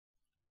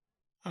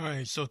All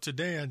right, so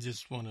today I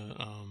just want to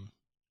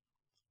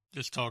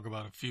just talk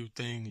about a few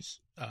things.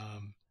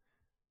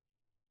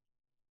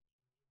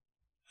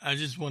 I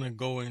just want to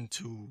go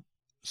into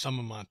some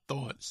of my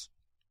thoughts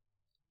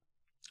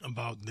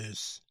about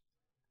this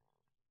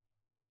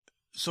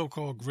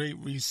so-called Great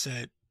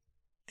Reset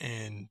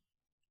and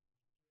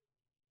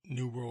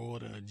New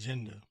World Order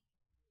agenda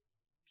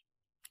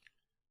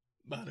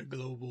by the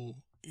global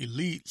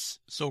elites,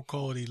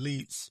 so-called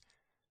elites,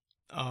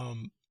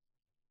 um,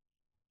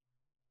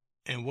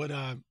 and what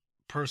I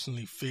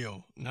personally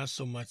feel, not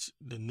so much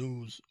the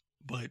news,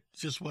 but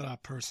just what I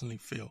personally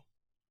feel.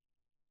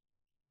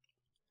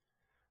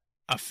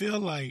 I feel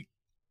like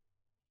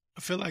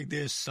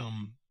there's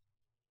some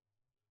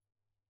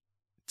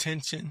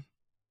tension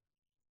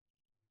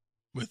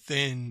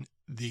within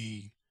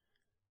the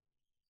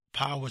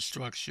power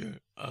structure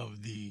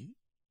of the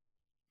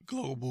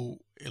global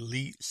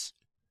elites.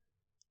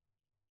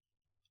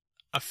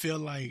 I feel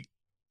like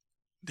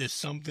there's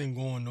something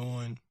going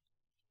on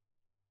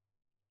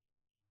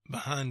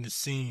behind the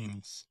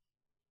scenes,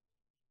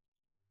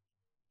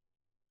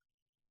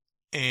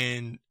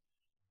 and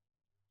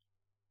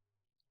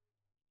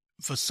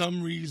for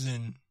some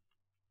reason,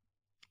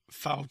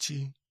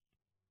 Fauci,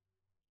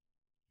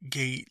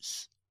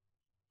 Gates,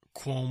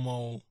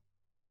 Cuomo,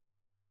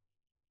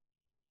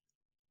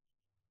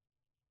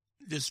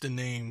 just to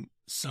name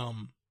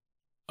some,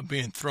 are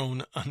being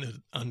thrown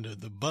under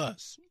the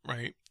bus,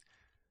 right?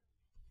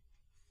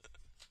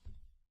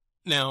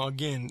 Now,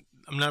 again,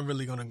 I'm not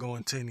really going to go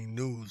into any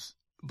news,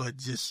 but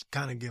just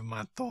kind of give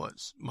my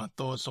thoughts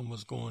on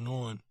what's going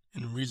on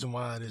and the reason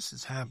why this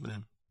is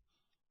happening.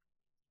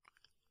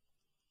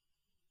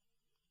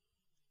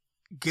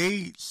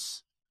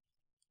 Gates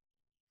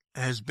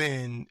has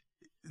been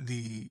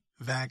the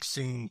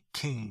vaccine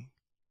king.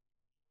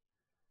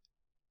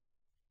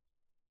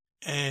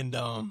 And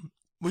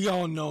we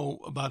all know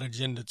about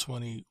Agenda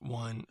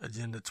 21,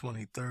 Agenda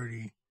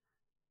 2030,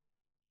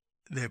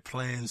 their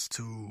plans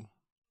to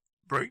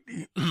break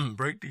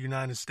the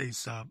United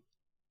States up,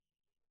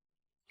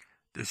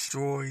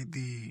 destroy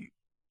the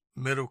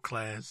middle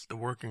class, the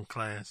working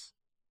class,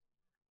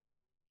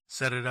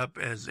 set it up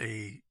as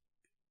a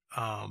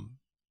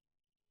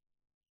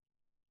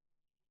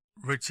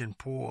rich and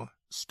poor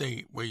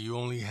state where you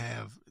only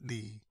have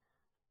the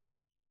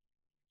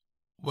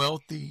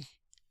wealthy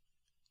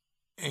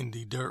and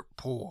the dirt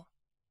poor,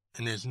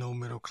 and there's no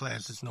middle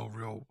class. There's no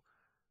real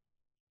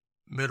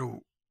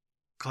middle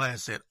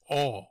class at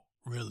all,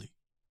 really.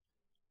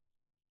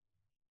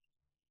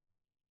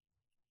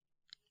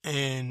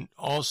 And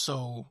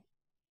also,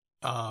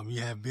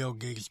 you have Bill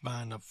Gates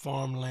buying up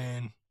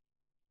farmland.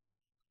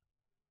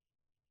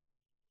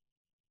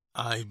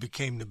 He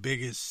became the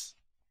biggest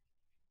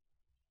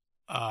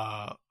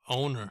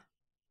owner.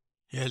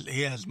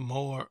 He has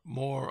more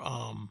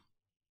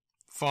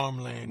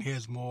farmland. He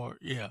has more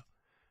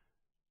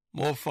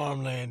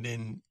farmland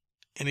than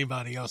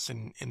anybody else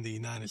in the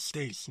United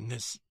States. And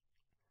this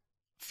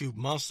few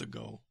months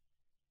ago,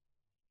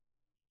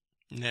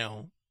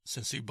 now,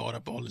 since he bought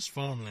up all this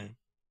farmland.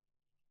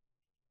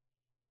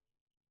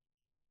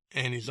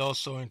 And he's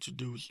also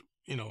introduced,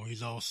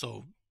 he's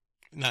also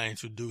not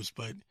introduced,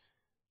 but,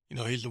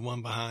 he's the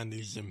one behind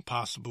these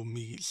impossible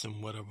meats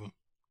and whatever.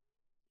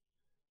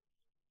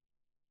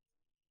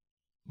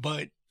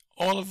 But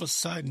all of a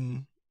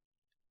sudden,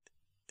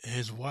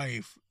 his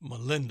wife,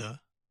 Melinda,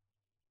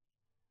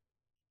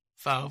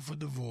 filed for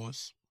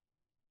divorce.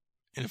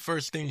 And the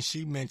first thing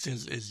she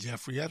mentions is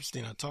Jeffrey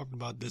Epstein. I talked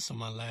about this on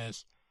my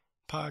last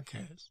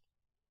podcast.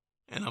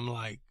 And I'm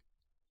like,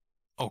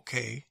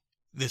 okay,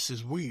 this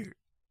is weird.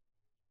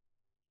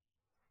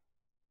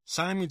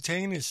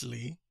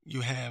 Simultaneously, you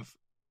have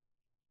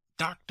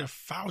Dr.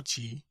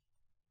 Fauci,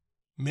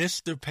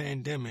 Mr.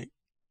 Pandemic,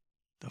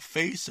 the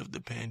face of the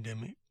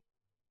pandemic,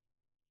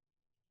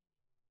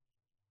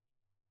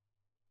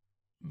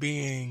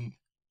 being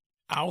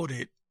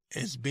outed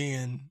as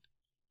being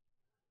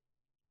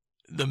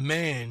the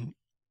man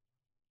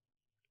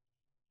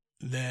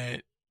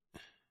that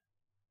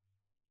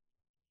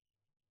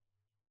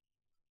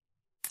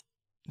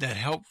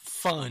helped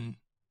fund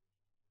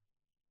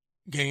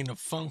gain of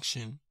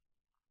function,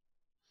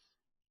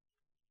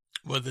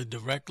 whether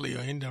directly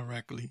or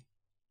indirectly,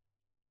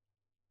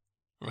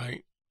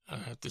 right? I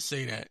have to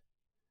say that.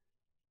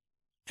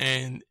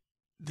 And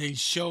they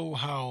show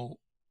how,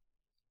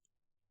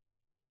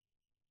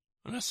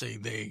 when I say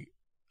they,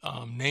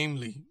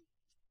 namely,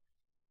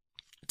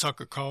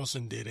 Tucker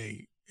Carlson did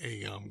a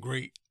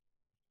great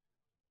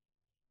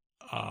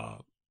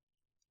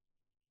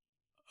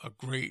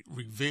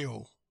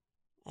reveal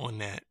on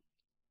that.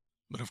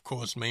 But of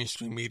course,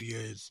 mainstream media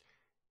is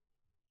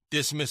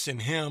dismissing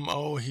him.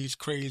 Oh, he's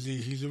crazy.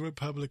 He's a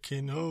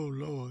Republican. Oh,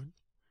 Lord.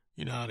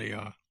 You know how they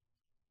are.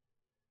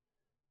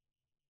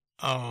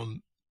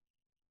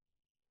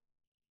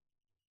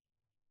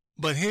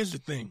 But here's the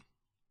thing.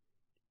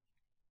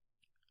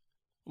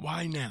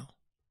 Why now?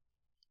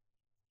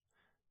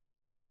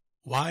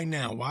 Why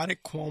now? Why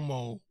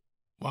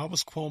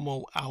was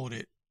Cuomo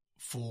outed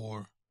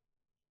for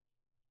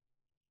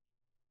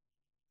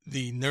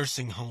the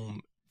nursing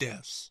home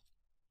deaths.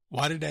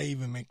 Why did that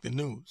even make the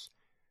news?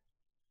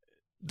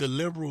 The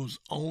liberals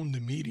own the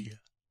media,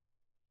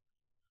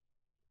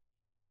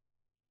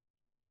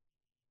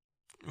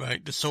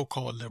 right? The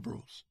so-called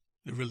liberals,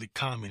 the really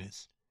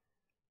communists,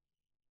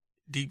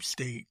 deep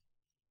state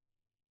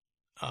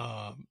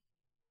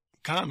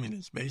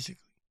communists,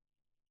 basically.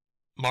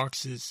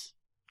 Marxist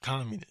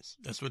communists.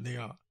 That's what they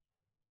are.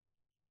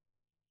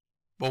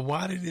 But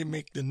why did it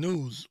make the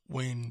news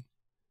when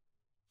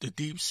the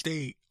deep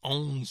state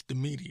owns the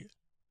media?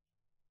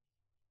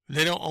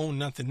 They don't own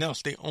nothing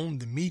else. They own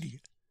the media.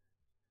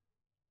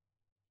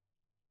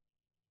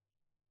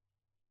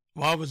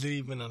 Why was it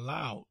even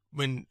allowed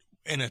when,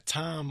 in a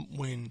time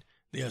when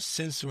they are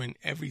censoring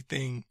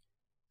everything?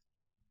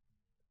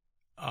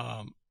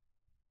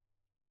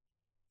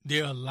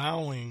 They're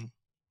allowing,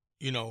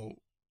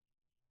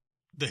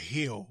 the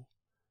Hill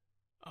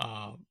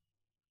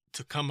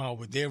to come out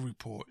with their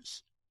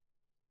reports.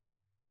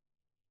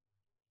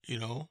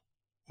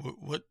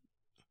 What?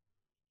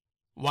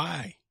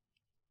 Why?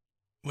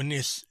 When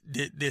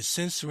they're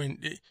censoring,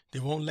 they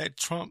won't let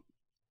Trump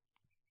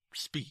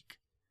speak,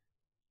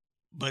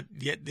 but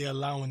yet they're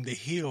allowing the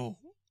Hill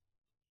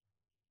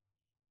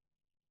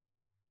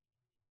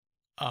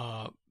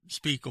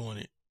speak on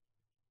it.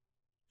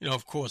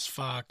 Of course,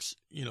 Fox.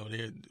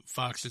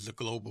 Fox is a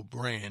global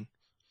brand.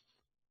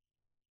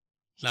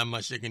 Not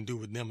much they can do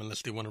with them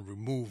unless they want to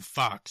remove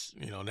Fox.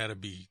 That'll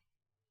be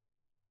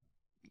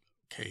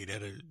okay.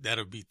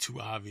 That'll be too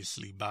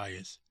obviously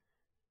biased.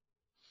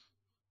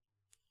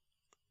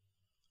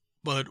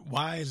 But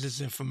why is this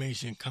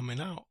information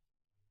coming out?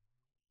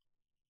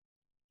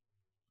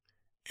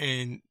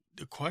 And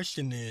the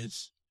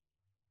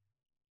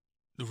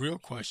real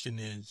question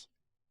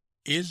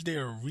is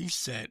there a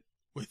reset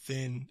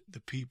within the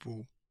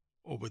people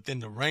or within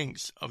the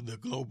ranks of the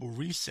global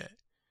reset?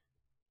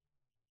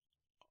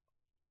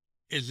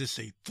 Is this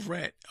a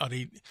threat? Are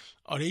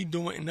they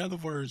doing, in other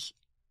words,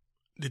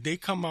 did they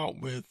come out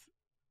with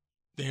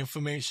the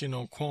information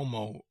on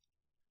Cuomo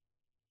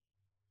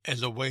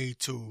as a way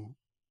to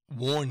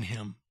warn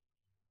him?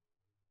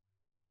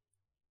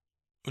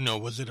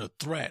 Was it a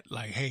threat?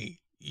 Like, hey,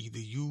 either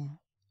you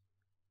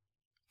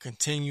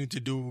continue to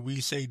do what we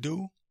say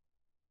do,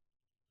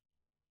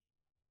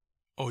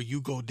 or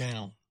you go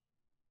down.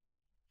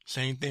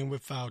 Same thing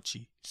with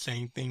Fauci.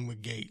 Same thing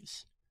with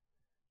Gates.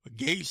 But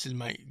Gates is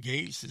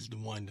the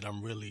one that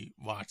I'm really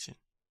watching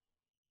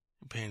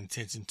and paying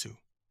attention to.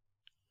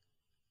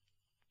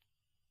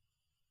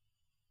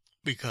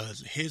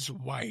 Because his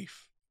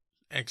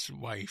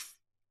ex-wife,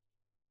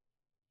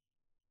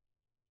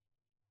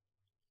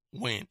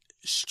 went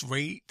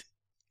straight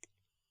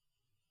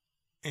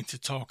into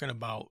talking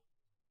about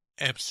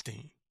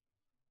Epstein.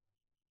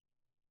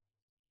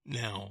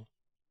 Now,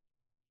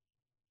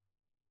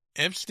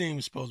 Epstein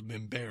was supposed to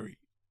have been buried.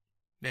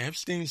 The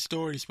Epstein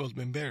story is supposed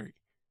to have been buried.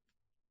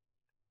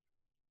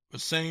 But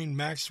saying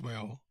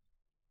Maxwell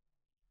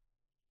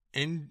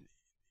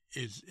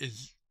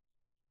is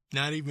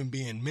not even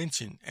being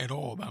mentioned at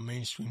all by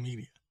mainstream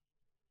media.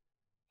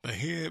 But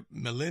here,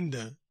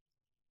 Melinda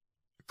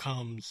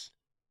comes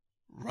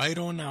right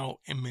on out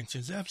and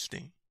mentions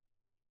Epstein.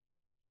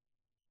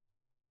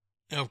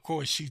 Now, of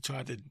course, she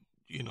tried to,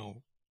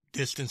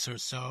 distance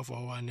herself.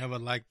 Oh, I never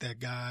liked that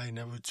guy,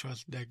 never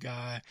trusted that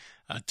guy.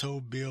 I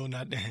told Bill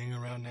not to hang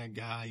around that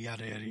guy,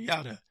 yada, yada,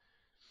 yada.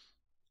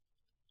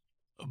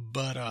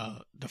 But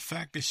the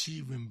fact that she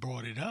even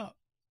brought it up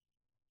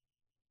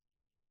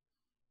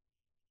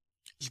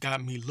has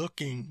got me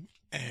looking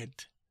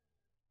at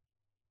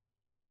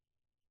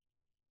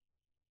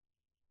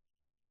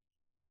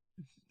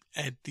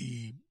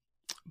the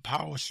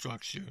power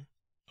structure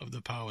of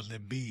the powers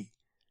that be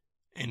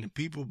and the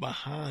people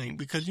behind,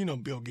 because,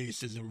 Bill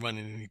Gates isn't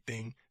running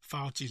anything.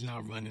 Fauci's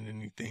not running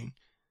anything.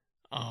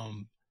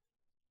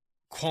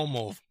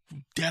 Cuomo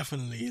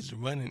definitely isn't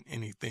running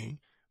anything.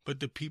 But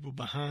the people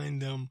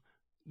behind them,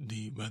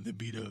 whether it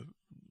be the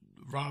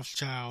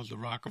Rothschilds, the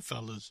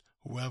Rockefellers,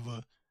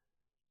 whoever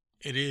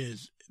it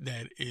is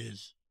that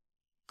is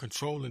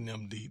controlling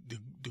them, the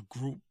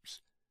groups,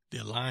 the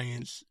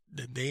alliance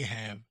that they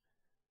have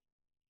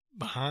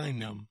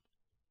behind them,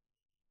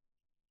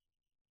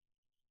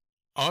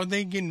 are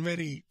they getting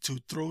ready to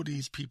throw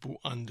these people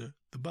under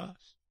the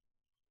bus?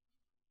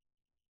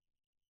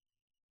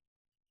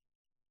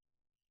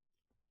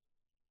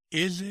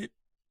 Is it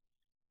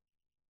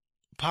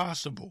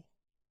possible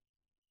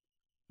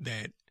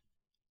that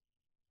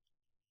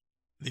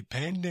the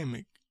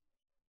pandemic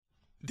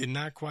did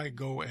not quite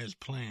go as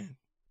planned?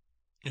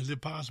 Is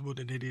it possible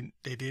that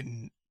they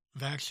didn't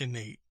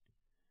vaccinate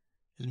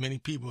as many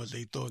people as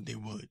they thought they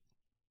would?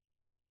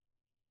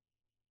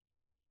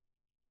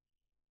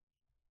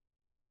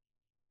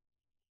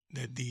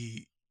 That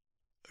the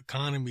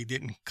economy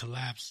didn't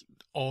collapse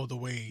all the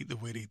way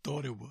they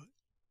thought it would?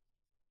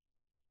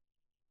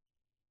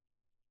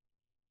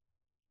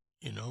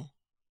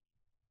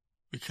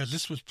 Because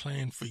this was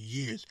planned for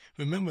years.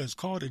 Remember, it's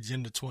called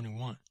Agenda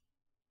 21.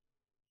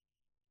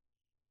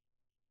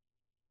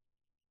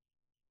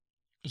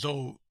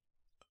 So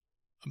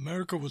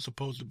America was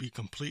supposed to be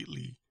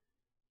completely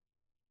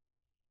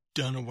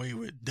done away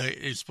with.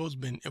 It was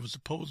supposed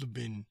to have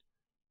been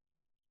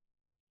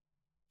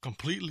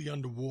completely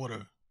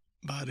underwater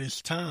by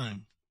this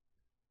time,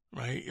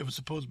 right? It was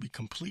supposed to be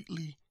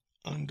completely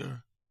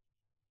under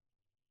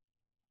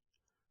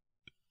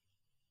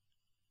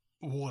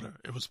water.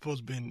 It was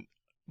supposed to have been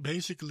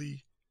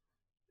basically,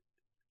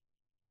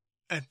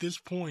 at this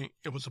point,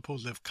 it was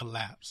supposed to have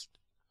collapsed.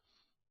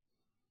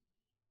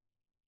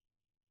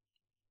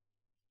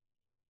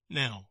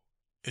 Now,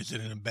 is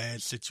it in a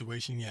bad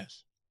situation?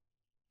 Yes.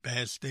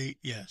 Bad state?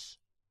 Yes.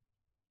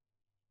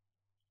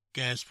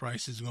 Gas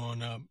prices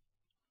going up.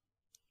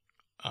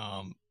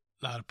 A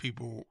lot of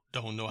people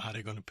don't know how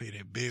they're going to pay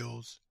their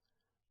bills.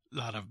 A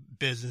lot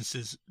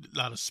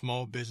of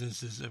small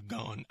businesses have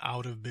gone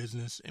out of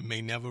business and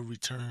may never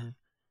return.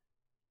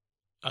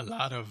 A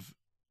lot of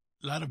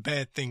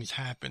bad things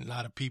happen. A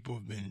lot of people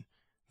have been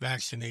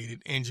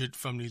vaccinated, injured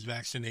from these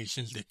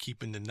vaccinations. They're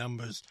keeping the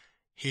numbers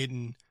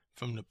hidden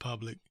from the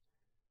public.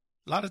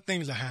 A lot of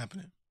things are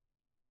happening.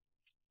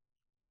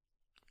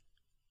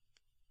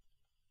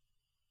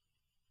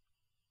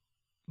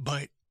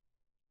 But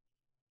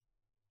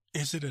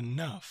is it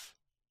enough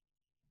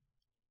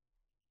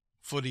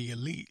for the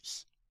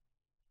elites?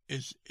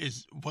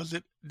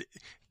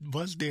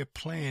 Was their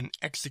plan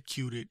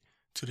executed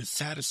to the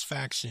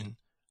satisfaction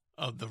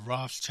of the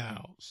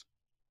Rothschilds,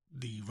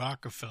 the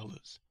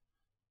Rockefellers,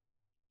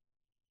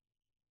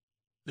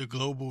 the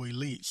global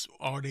elites?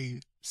 Are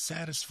they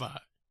satisfied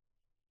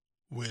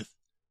with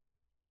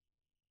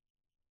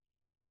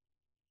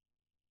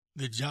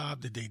the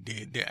job that they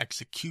did, their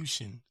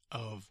execution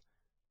of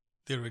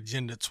their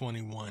Agenda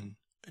 21,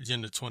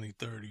 Agenda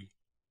 2030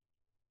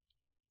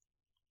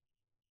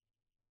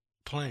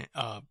 plan,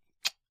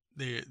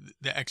 the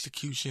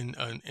execution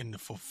and the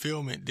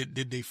fulfillment?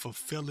 Did they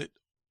fulfill it?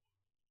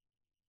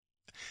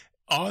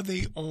 Are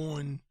they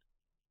on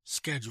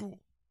schedule?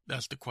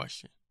 That's the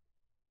question.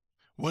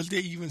 Was there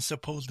even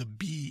supposed to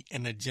be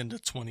an Agenda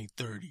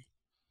 2030?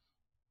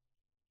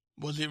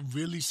 Was it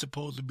really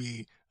supposed to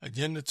be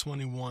Agenda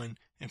 21,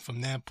 and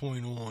from that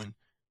point on,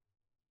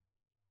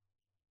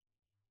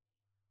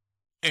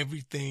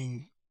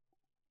 everything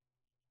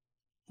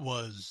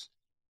was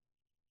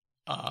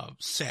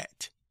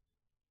set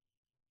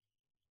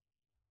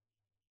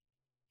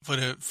for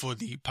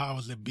the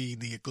powers that be,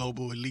 the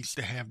global elites,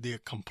 to have their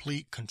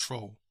complete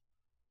control?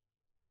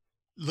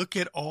 Look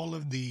at all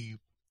of the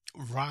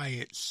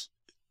riots.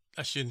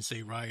 I shouldn't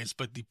say riots,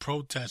 but the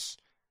protests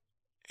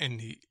and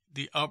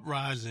the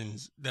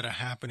uprisings that are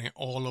happening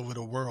all over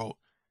the world.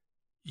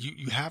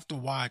 You have to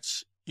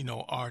watch,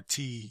 RT,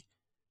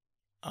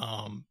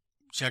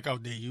 check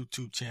out their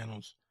YouTube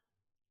channels,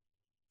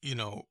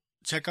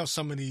 check out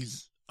some of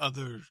these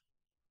other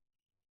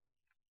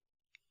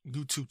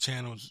YouTube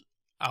channels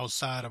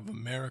outside of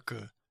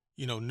America,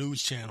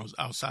 news channels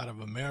outside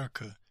of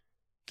America.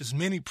 There's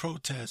many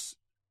protests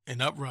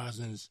and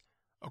uprisings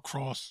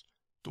across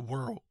the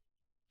world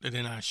that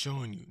they're not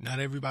showing you. Not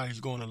everybody's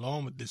going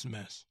along with this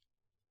mess.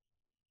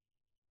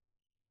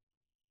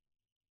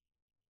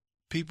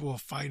 People are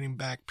fighting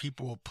back.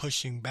 People are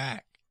pushing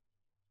back.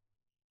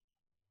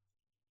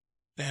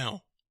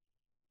 Now,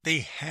 they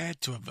had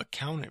to have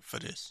accounted for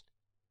this.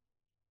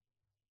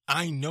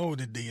 I know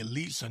that the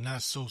elites are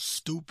not so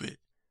stupid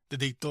that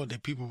they thought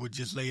that people would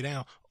just lay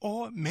down.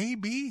 Or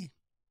maybe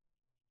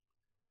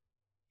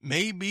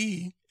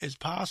it's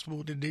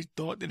possible that they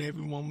thought that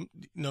everyone,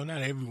 no,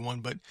 not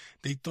everyone, but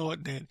they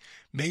thought that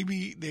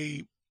maybe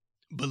they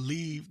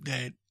believed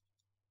that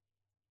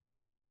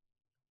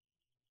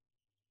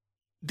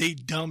they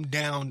dumbed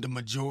down the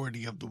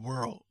majority of the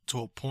world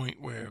to a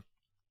point where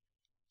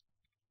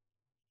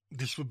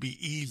this would be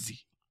easy.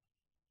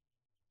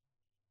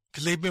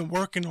 Because they've been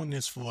working on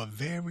this for a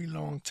very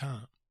long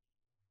time.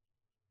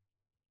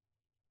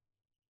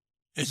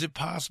 Is it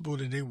possible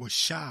that they were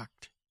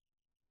shocked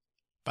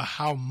by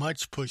how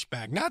much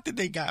pushback? Not that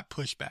they got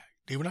pushback.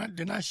 They're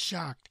not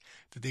shocked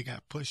that they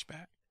got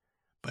pushback,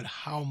 but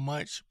how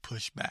much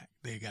pushback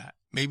they got.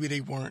 Maybe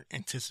they weren't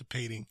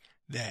anticipating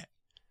that.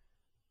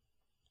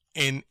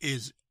 And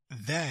is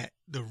that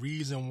the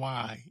reason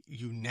why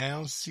you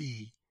now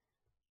see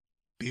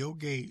Bill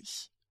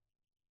Gates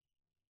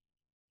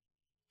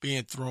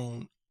being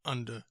thrown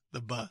under the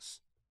bus?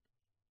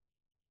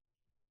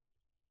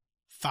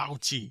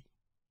 Fauci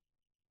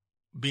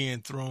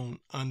being thrown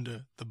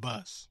under the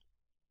bus?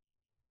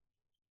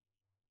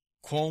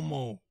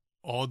 Cuomo,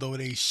 although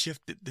they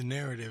shifted the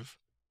narrative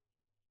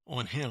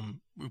on him,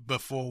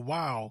 but for a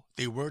while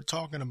they were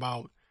talking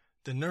about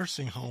the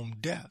nursing home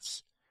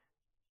deaths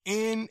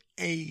in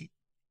a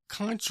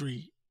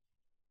country,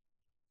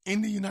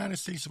 in the United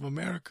States of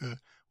America,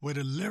 where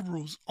the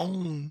liberals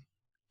own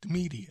the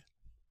media.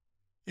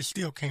 It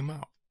still came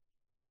out.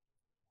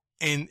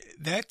 And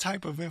that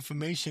type of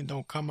information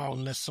don't come out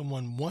unless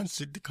someone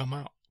wants it to come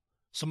out.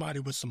 Somebody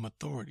with some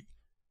authority.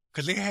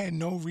 Because they had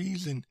no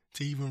reason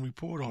to even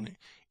report on it.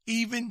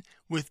 Even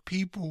with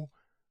people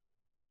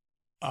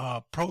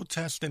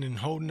protesting and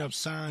holding up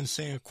signs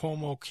saying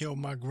Cuomo killed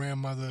my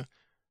grandmother,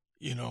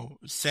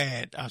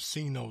 sad. I've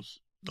seen those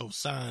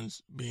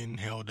signs being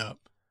held up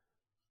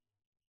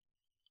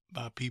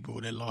by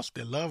people that lost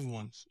their loved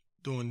ones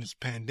during this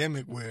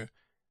pandemic, where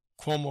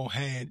Cuomo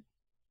had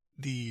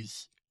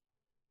these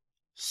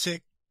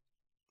sick,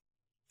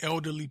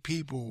 elderly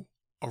people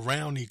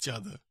around each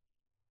other.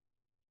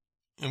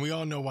 And we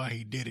all know why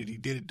he did it. He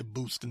did it to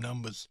boost the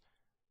numbers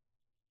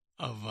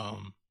of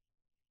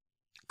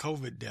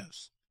COVID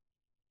deaths.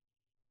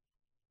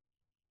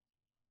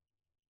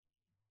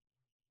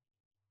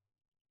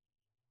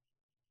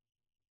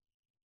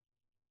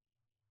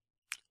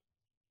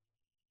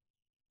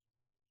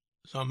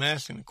 So I'm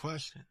asking the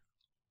question.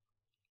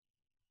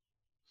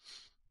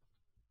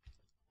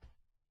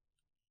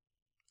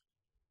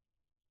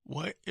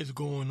 What is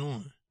going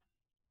on?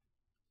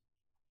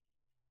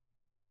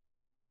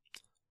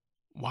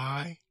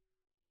 Why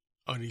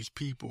are these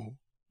people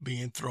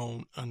being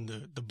thrown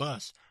under the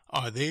bus?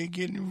 Are they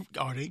getting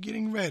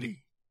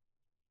ready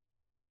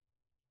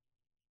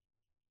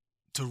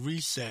to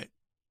reset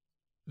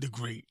the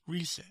Great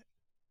Reset?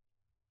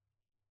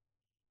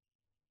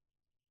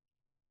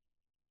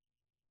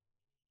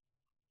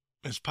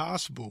 It's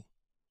possible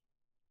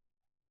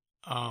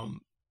that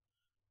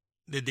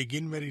they're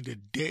getting ready to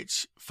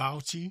ditch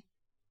Fauci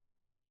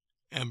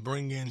and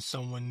bring in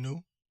someone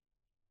new.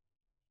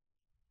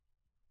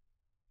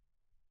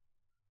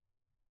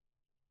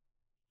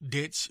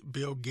 Ditch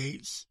Bill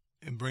Gates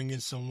and bring in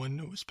someone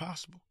new. It's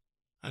possible.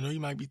 I know you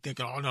might be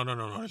thinking, oh, no,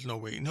 there's no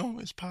way. No,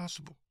 it's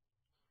possible.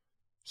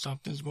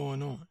 Something's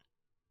going on.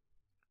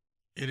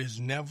 It is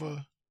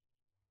never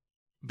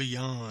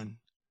beyond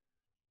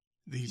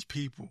these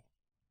people,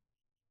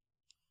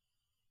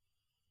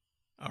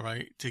 all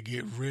right, to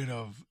get rid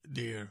of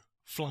their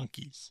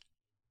flunkies.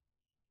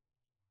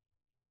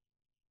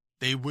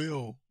 They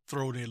will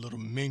throw their little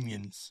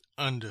minions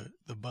under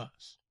the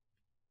bus.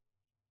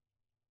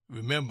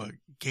 Remember,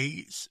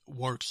 Gates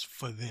works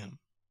for them.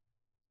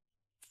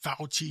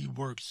 Fauci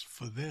works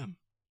for them.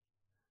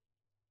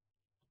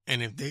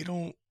 And if they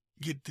don't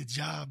get the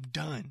job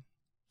done,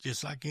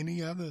 just like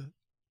any other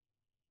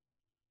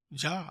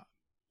job,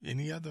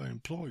 any other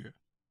employer,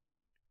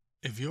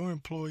 if your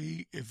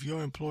employee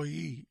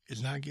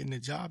is not getting the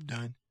job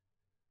done,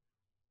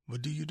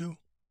 what do? You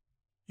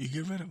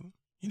get rid of them.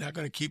 You're not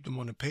going to keep them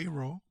on the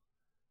payroll.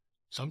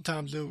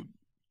 Sometimes they'll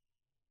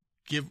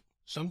get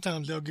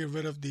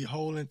rid of the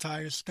whole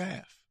entire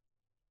staff.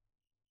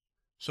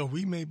 So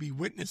we may be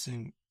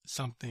witnessing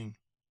something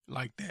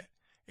like that,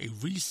 a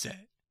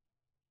reset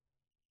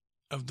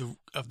of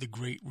the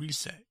Great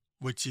Reset,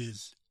 which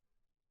is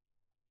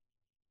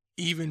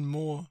even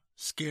more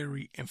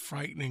scary and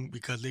frightening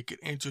because they could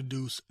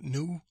introduce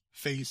new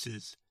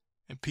faces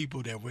and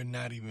people that we're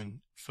not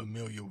even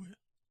familiar with.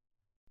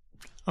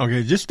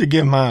 Okay, just to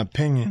give my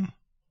opinion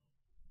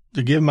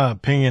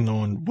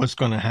on what's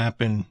going to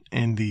happen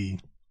in the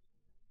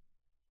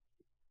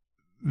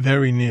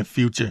very near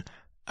future,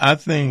 I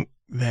think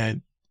that,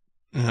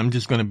 and I'm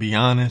just going to be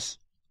honest,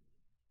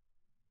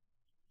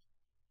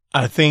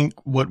 I think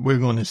what we're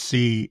going to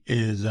see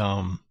is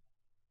a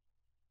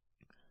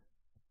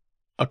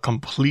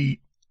complete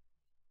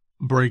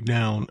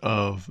breakdown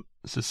of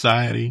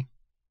society.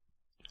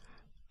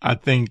 I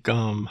think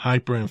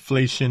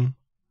hyperinflation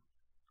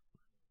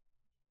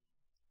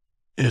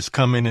is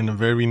coming in the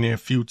very near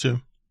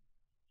future.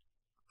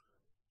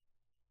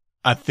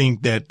 I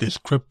think that this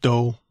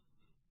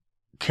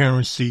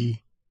cryptocurrency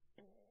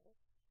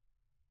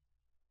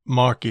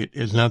market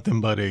is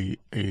nothing but a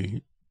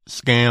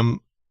scam,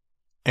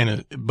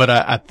 but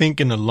I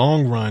think in the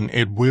long run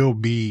it will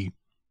be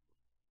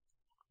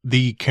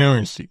the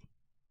currency.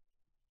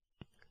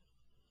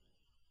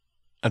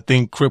 I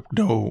think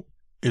crypto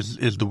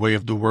is the way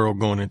of the world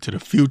going into the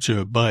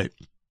future, but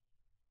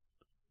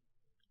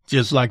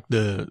just like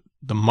the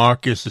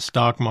markets, the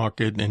stock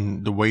market,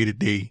 and the way that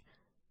they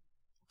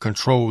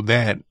control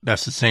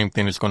that's the same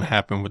thing that's going to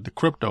happen with the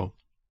crypto.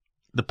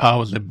 The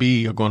powers that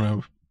be are going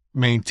to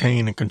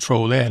maintain and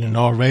control that, and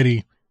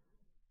already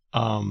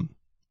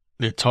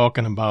they're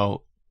talking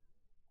about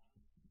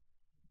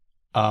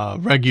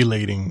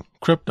regulating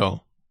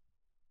crypto.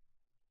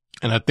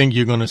 And I think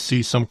you're going to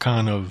see some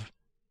kind of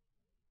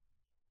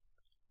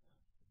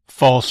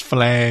false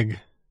flag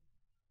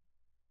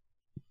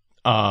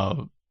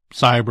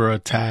cyber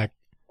attack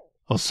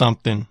or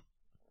something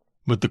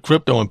with the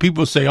crypto. And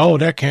people say, oh,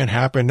 that can't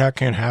happen.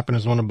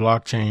 It's on the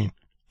blockchain.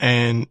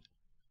 And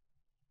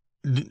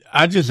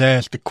I just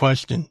asked the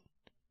question,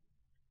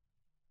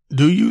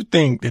 do you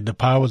think that the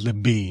powers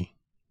that be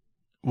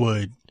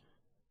would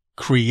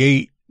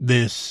create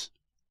this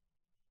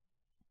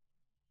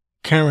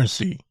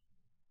currency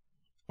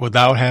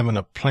without having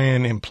a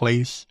plan in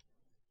place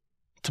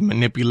to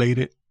manipulate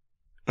it?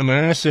 And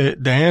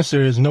the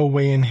answer is no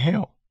way in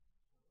hell.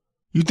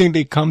 You think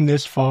they come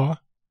this far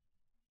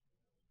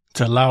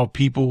to allow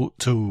people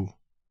to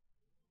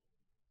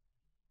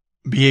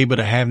be able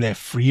to have that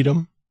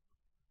freedom?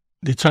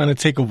 They're trying to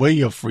take away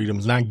your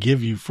freedoms, not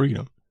give you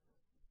freedom.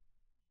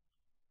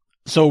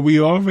 So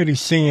we're already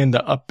seeing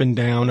the up and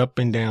down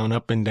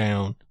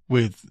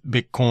with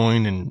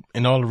Bitcoin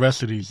and all the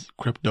rest of these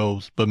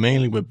cryptos, but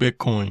mainly with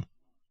Bitcoin.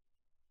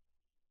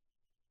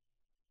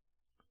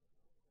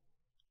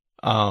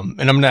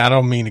 And I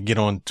don't mean to get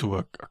on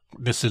to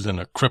this isn't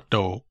a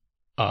crypto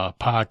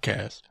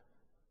podcast,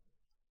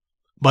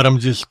 but I'm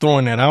just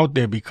throwing that out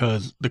there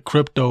because the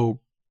crypto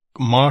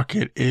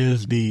market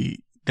is the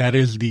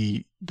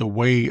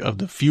way of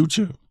the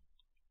future.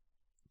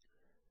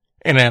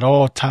 And that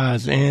all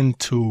ties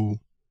into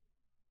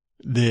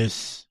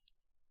this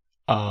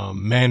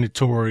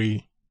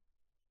mandatory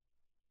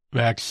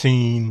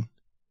vaccine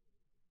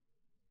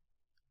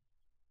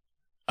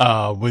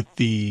with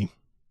the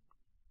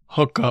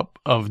hookup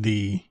of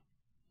the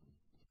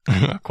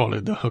I call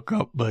it the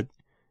hookup, but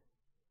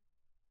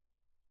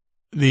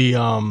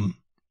the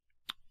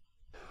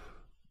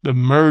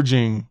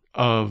merging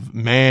of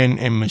man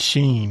and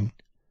machine,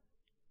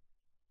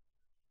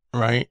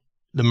 right?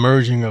 The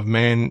merging of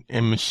man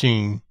and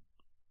machine.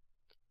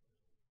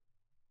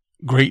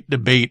 Great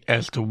debate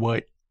as to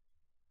what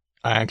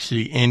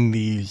actually in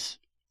these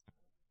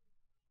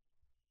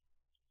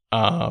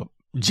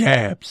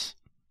jabs,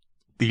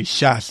 these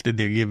shots that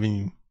they're giving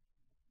you.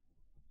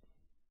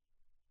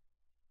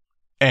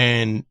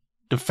 And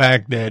the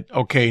fact that,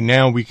 okay,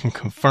 now we can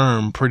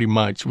confirm pretty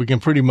much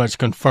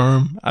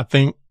confirm. I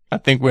think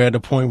we're at a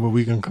point where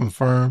we can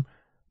confirm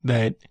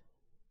that,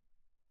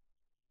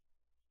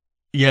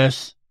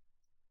 yes,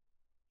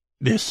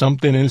 there's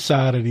something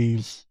inside of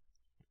these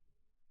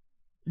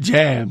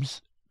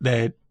jabs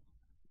that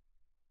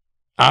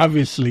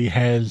obviously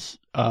has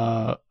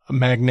a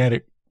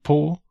magnetic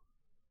pull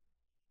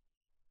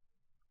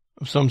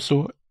of some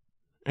sort.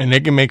 And they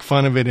can make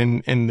fun of it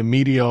in the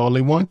media all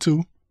they want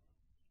to.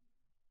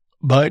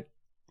 But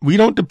we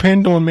don't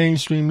depend on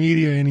mainstream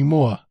media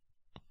anymore.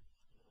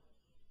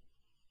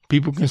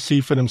 People can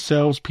see for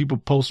themselves. People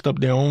post up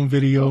their own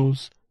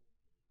videos.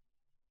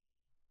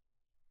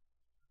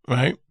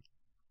 Right?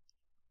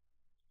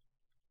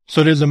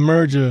 So there's a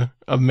merger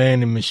of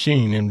man and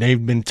machine, and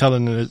they've been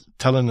telling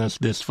us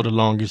this for the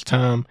longest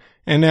time,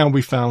 and now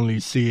we finally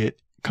see it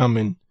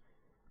coming.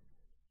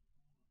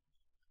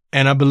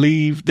 And I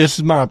believe, this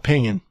is my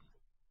opinion.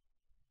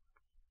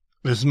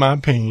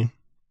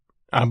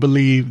 I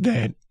believe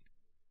that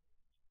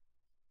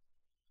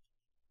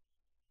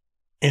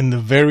in the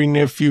very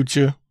near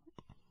future,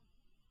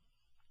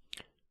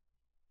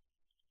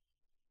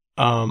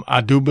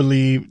 I do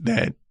believe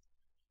that,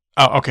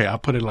 okay, I'll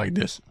put it like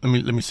this.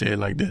 Let me say it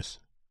like this.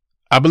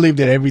 I believe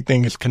that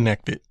everything is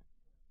connected,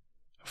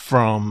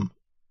 from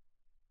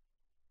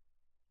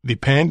the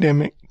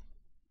pandemic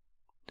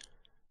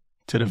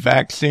to the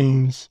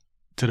vaccines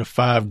to the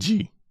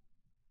 5G.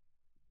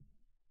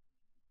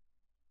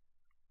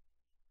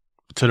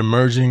 To the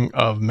merging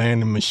of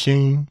man and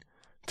machine,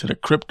 to the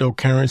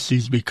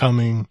cryptocurrencies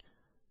becoming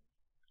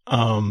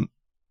the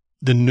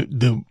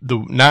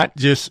not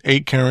just a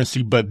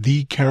currency, but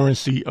the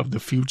currency of the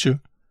future.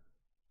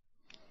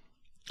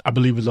 I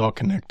believe it's all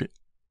connected.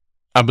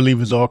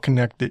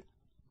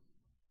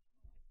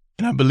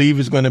 And I believe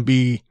it's going to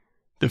be,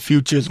 the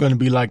future is going to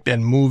be like that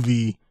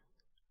movie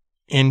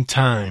In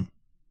Time,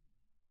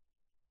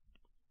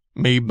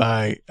 made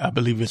by, I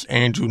believe it's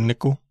Andrew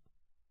Niccol.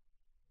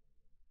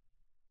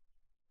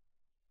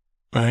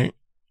 Right?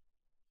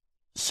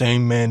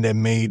 Same man that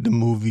made the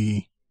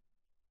movie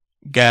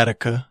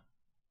Gattaca.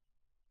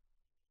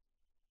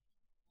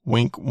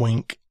 Wink,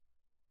 wink.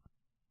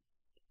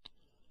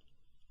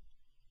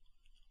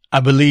 I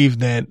believe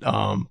that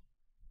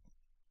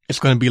it's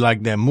going to be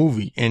like that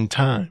movie In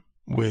Time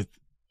with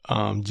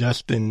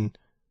Justin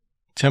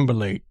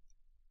Timberlake.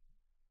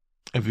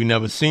 If you've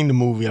never seen the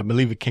movie, I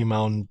believe it came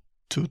out in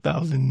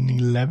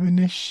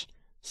 2011-ish.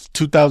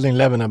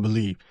 2011, I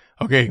believe.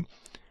 Okay.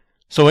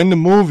 So in the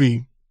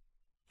movie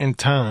In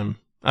Time,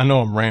 I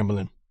know I'm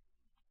rambling.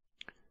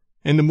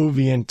 In the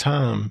movie In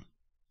Time,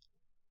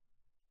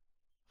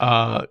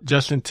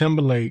 Justin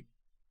Timberlake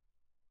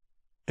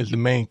is the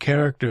main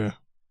character,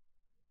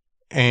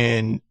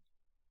 and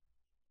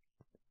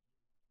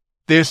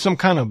there's some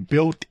kind of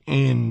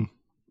built-in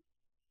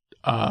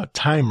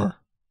timer.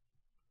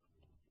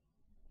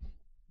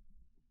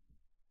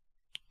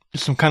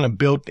 There's some kind of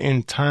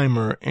built-in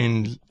timer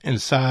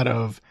inside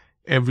of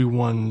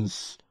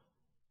everyone's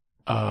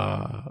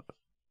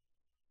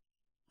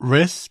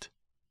wrist,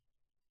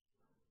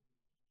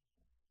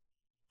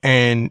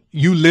 and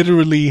you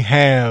literally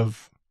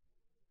have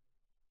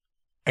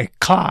a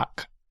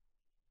clock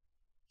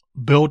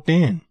built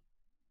in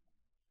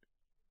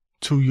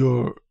to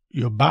your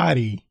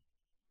body,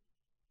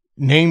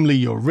 namely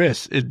your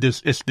wrist.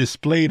 It's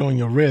displayed on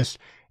your wrist,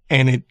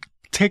 and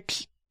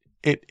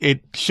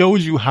it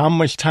shows you how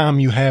much time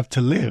you have to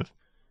live.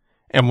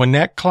 And when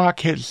that clock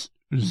hits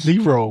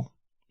 0,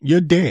 you're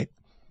dead.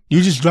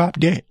 You just drop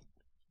dead.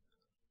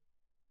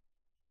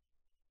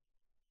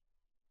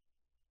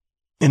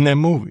 In that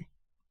movie.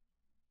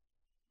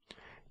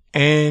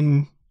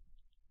 And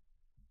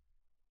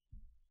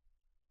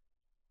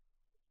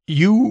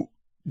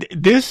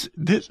this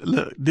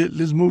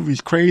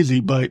movie's crazy,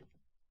 but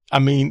I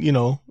mean,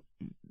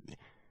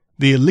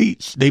 the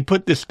elites, they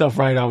put this stuff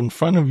right out in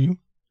front of you.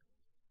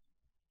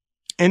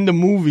 In the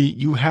movie,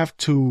 you have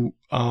to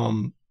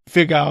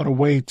figure out a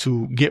way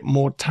to get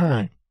more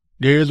time.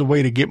 There is a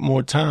way to get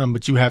more time,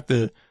 but you have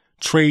to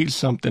trade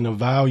something of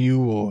value,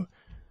 or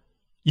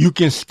you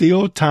can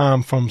steal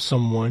time from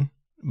someone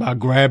by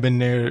grabbing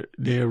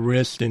their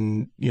wrist,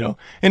 and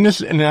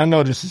and I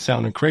know this is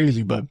sounding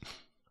crazy, but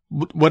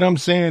what I'm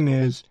saying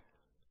is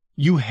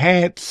you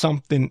had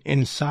something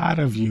inside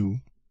of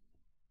you,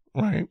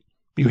 right?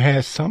 You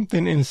had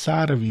something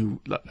inside of you,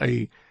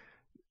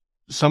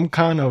 some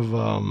kind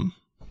of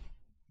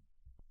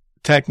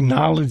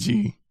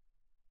technology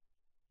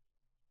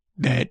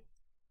that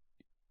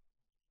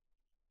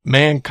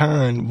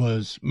mankind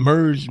was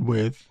merged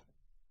with,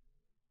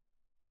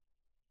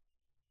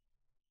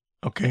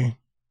 okay?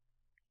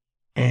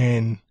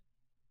 And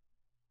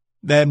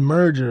that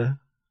merger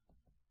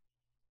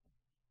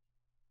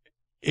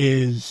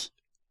is,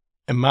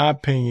 in my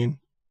opinion,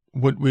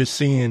 what we're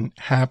seeing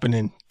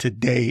happening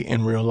today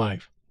in real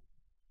life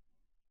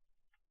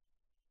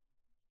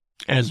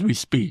as we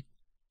speak.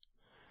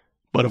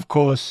 But of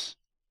course,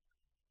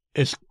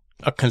 it's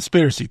a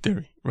conspiracy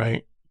theory,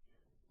 right?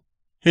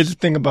 Here's the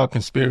thing about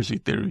conspiracy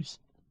theories.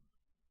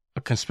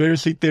 A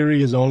conspiracy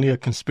theory is only a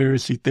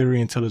conspiracy theory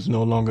until it's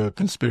no longer a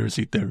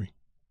conspiracy theory.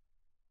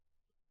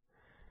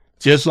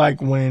 Just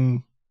like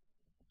when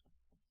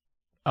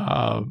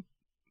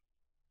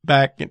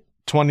back in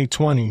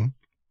 2020,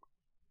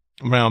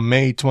 around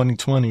May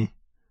 2020,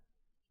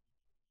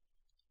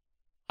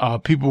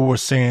 people were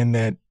saying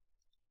that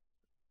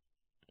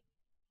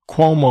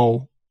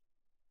Cuomo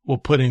were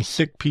putting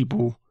sick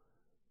people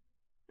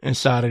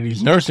inside of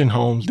these nursing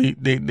homes.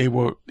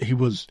 He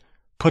was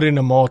putting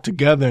them all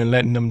together and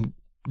letting them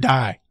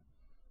die,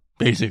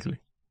 basically.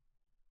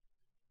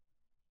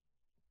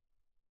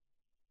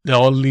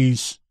 All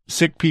these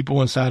sick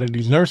people inside of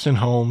these nursing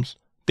homes,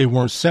 they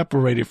weren't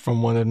separated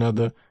from one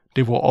another.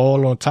 They were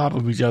all on top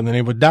of each other and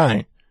they were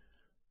dying.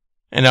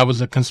 And that was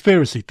a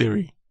conspiracy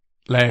theory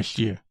last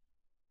year.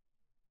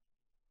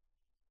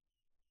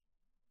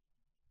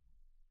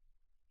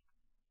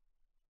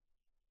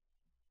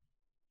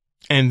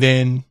 And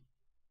then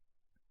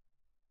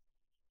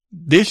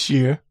this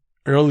year,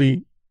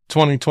 early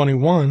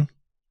 2021,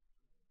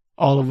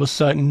 all of a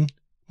sudden,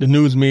 the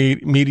news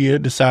media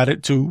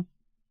decided to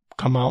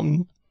come out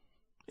and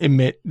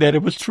admit that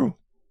it was true.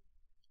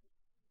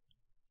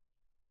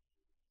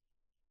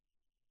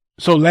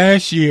 So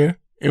last year,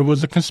 it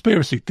was a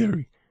conspiracy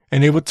theory.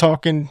 And they were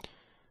talking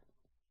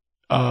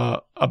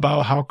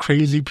about how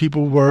crazy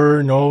people were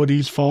and all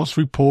these false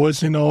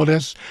reports and all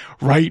this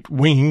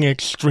right-wing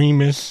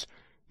extremist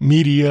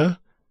media,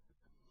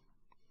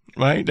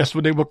 right? That's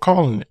what they were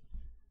calling it.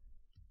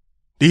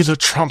 These are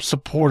Trump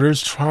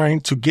supporters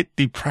trying to get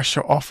the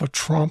pressure off of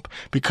Trump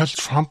because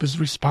Trump is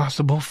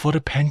responsible for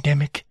the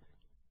pandemic.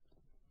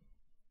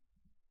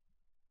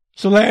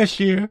 So last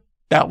year,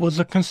 that was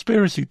a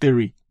conspiracy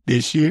theory.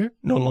 This year,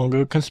 no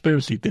longer a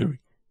conspiracy theory.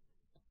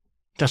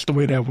 That's the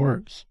way that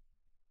works.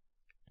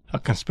 A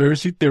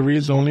conspiracy theory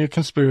is only a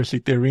conspiracy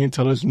theory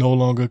until it's no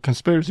longer a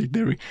conspiracy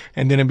theory,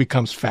 and then it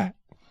becomes fact.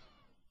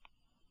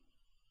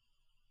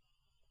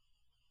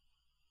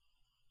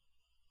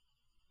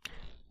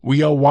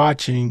 We are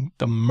watching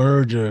the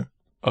merger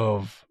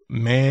of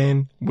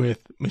man with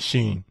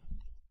machine.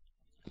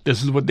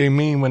 This is what they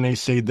mean when they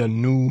say the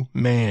new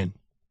man.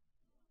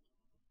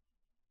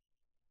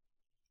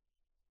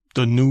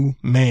 The new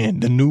man.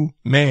 The new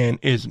man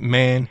is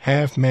man,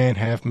 half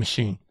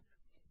machine.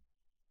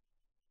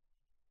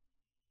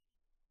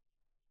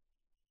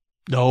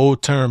 The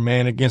old term,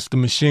 man against the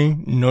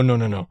machine,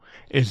 no.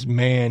 It's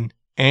man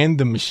and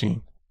the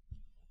machine.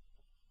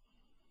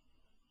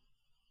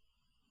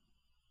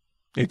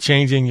 They're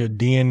changing your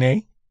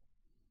DNA,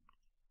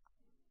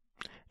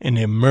 and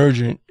they're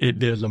merging it.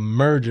 There's a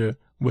merger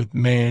with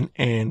man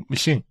and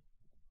machine.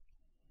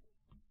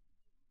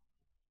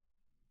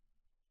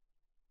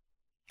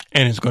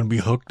 And it's going to be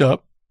hooked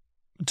up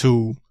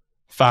to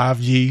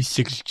 5G,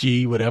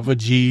 6G, whatever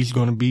G is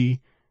going to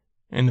be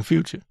in the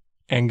future.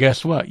 And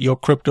guess what? Your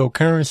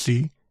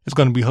cryptocurrency is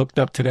going to be hooked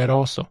up to that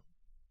also.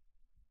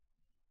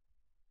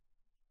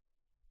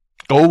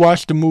 Go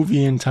watch the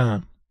movie In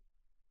Time.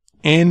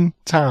 In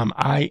Time.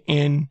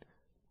 I-N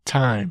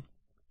time.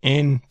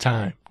 In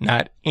time.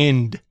 Not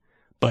end,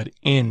 but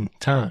in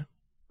time.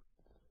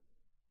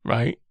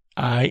 Right?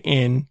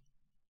 I-N-T-I-M-E.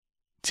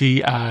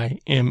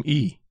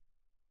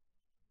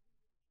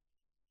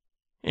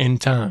 In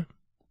time.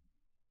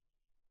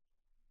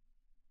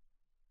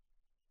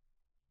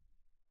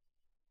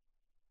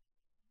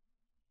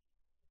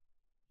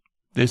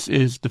 This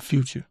is the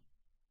future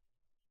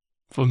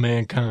for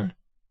mankind.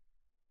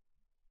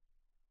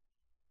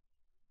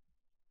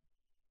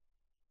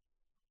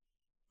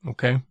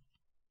 Okay?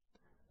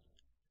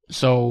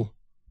 So,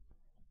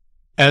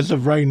 as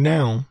of right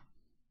now,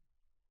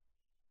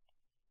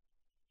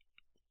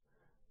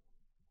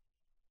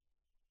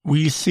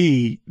 we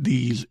see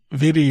these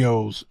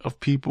videos of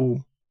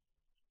people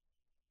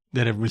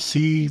that have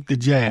received the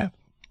jab,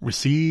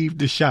 received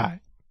the shot,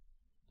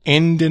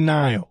 in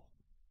denial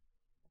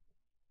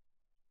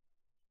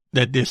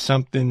that there's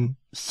something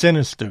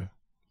sinister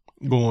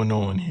going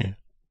on here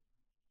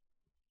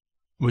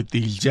with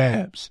these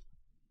jabs.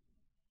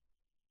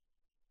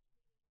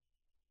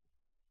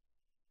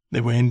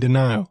 They were in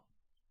denial.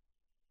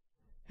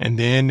 And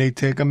then they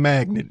take a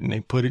magnet and they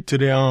put it to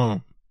their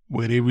arm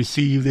where they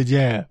receive the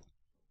jab.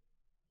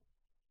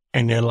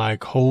 And they're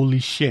like, holy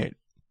shit.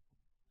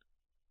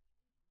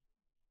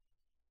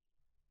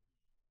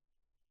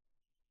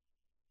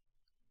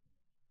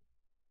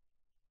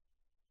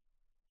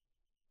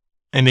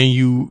 And then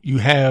you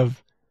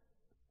have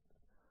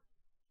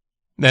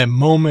that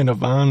moment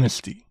of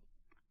honesty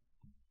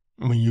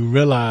when you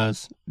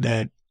realize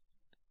that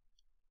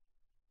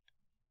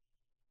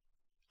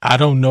I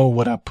don't know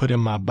what I put in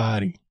my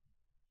body.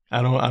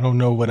 I don't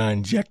know what I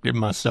injected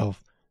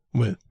myself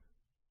with.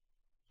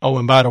 Oh,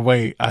 and by the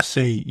way, I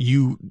say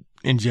you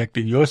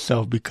injected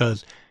yourself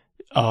because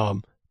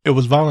it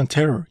was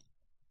voluntary.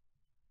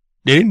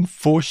 They didn't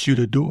force you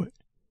to do it.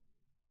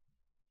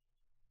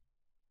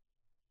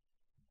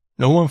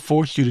 No one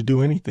forced you to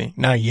do anything.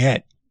 Not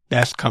yet.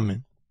 That's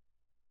coming.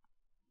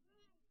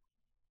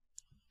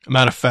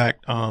 Matter of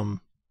fact,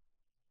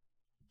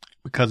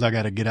 because I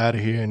got to get out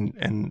of here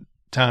and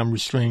time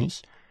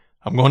restraints,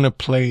 I'm going to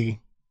play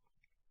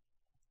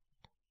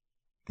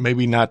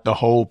maybe not the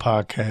whole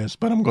podcast,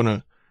 but I'm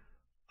going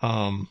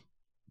to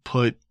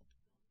put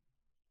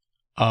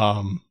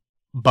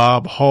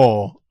Bob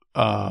Hall,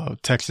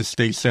 Texas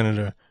State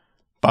Senator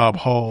Bob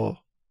Hall,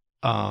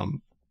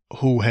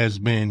 who has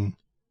been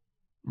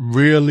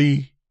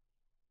really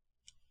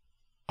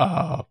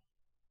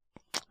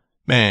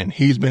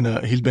he's been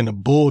a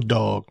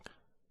bulldog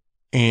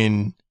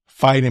in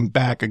fighting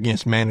back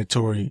against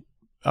mandatory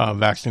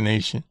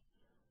vaccination.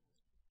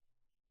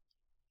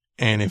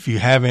 And if you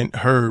haven't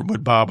heard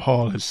what Bob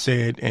Hall has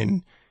said,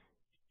 and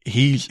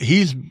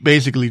he's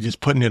basically just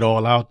putting it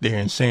all out there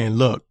and saying,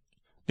 look,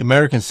 the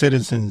American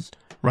citizens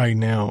right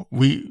now,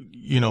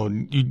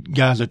 you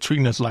guys are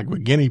treating us like we're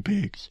guinea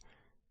pigs,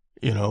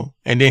 and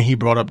then he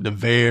brought up the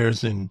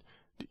VAERS and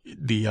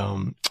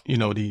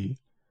the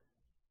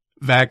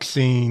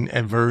vaccine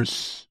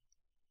adverse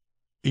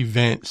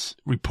events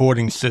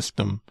reporting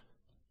system.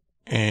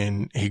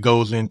 And he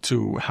goes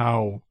into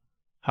how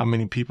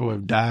many people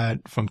have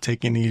died from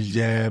taking these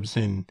jabs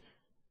and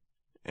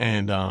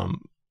how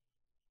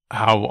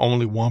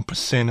only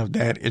 1% of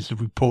that is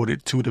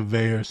reported to the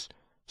VAERS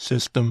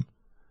system,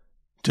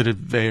 to the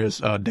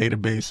VAERS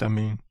database. I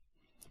mean,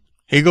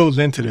 he goes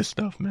into this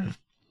stuff, man.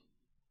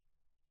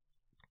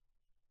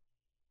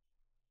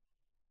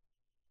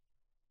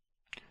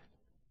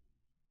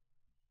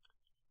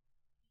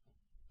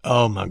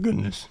 Oh my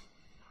goodness.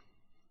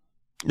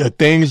 The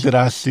things that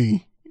I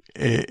see,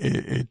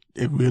 it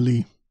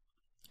really,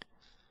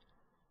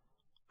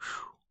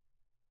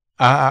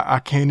 I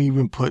can't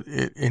even put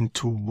it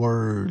into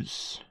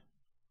words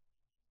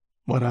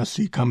what I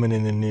see coming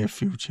in the near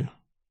future.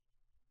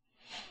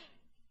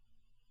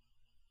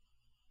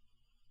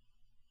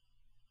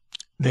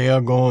 They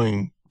are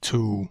going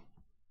to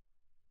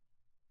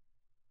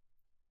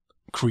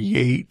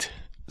create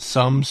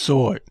some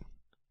sort.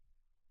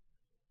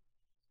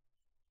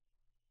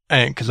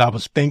 And because I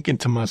was thinking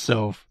to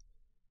myself,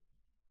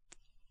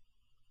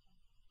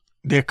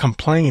 they're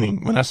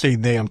complaining. When I say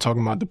they, I'm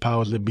talking about the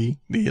powers that be,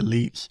 the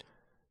elites.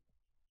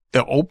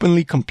 They're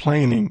openly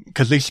complaining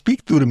because they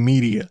speak through the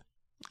media.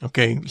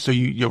 Okay, so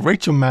your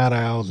Rachel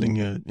Maddows and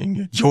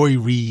your Joy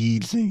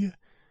Reids and your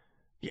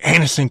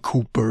Anderson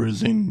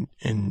Coopers and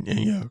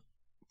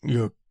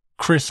your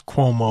Chris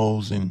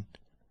Cuomos and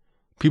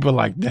people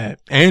like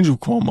that. Andrew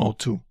Cuomo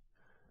too.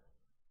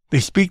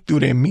 They speak through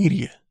their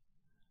media.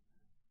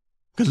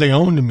 Because they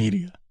own the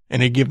media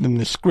and they give them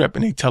the script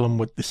and they tell them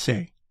what to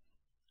say.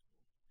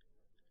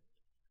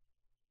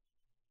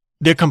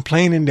 They're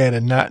complaining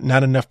that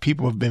not enough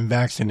people have been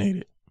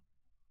vaccinated.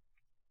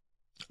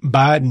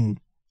 Biden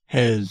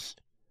has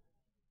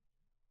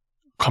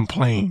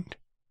complained.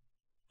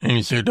 And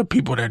he said the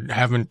people that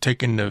haven't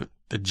taken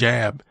the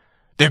jab,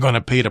 they're going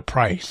to pay the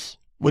price.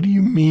 What do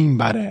you mean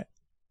by that?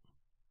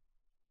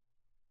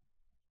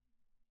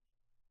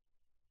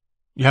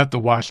 You have to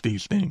watch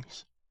these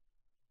things.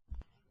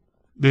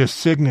 They're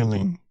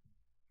signaling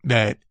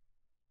that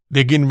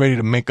they're getting ready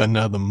to make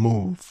another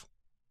move.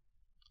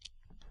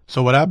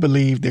 So what I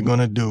believe they're going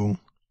to do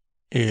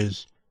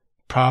is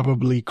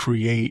probably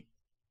create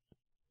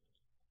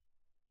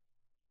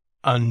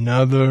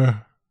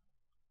another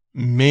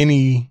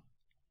mini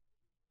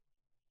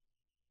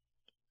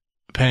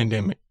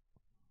pandemic.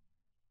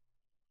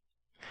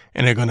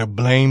 And they're going to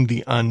blame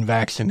the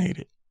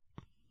unvaccinated.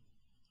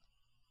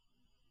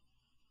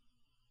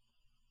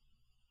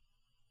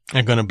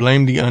 They're going to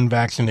blame the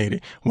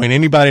unvaccinated. When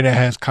anybody that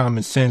has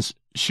common sense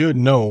should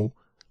know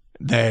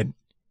that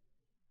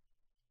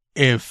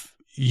if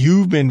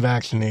you've been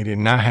vaccinated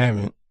and I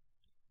haven't,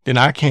 then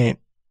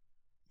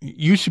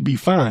you should be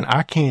fine.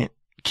 I can't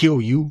kill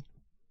you.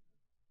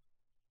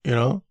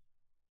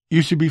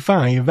 You should be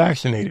fine. You're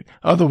vaccinated.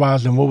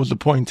 Otherwise, then what was the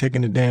point in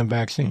taking the damn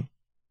vaccine?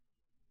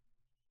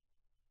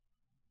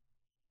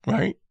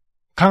 right?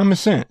 Common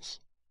sense.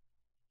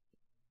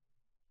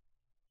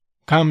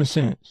 Common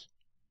sense.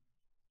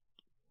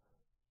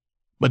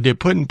 But they're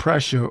putting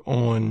pressure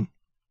on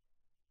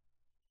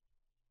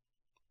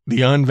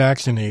the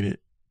unvaccinated,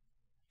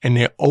 and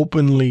they're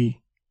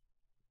openly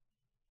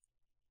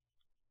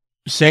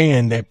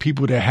saying that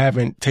people that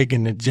haven't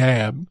taken the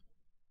jab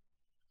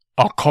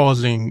are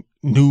causing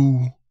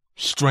new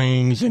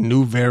strains and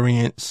new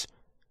variants.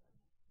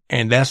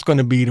 And that's going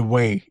to be the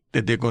way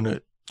that they're going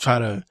to try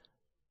to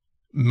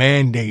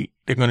mandate.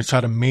 They're going to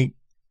try to make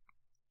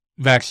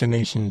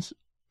vaccinations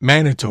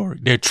mandatory.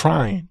 They're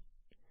trying.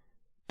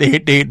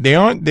 They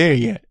aren't there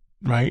yet,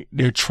 right?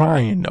 They're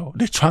trying, though.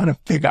 They're trying to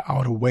figure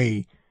out a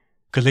way,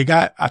 because they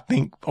got, I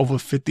think, over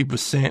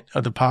 50%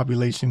 of the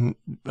population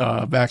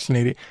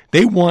vaccinated.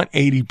 They want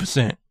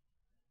 80%.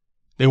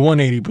 They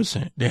want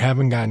 80%. They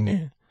haven't gotten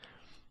there.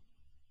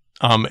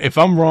 If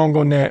I'm wrong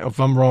on that, if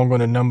I'm wrong on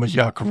the numbers,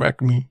 y'all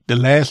correct me. The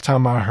last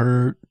time I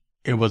heard,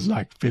 it was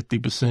like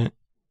 50%.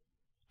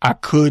 I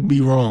could be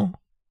wrong.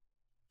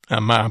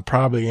 I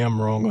probably am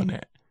wrong on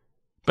that.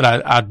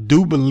 But I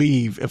do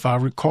believe, if I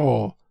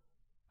recall,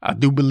 I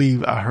do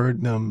believe I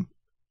heard them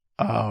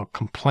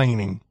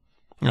complaining.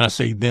 And I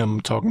say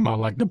them, talking about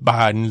like the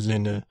Bidens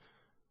and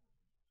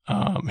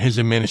his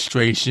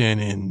administration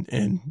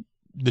and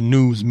the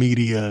news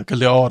media, because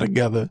they're all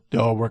together.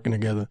 They're all working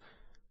together.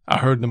 I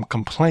heard them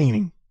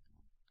complaining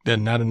that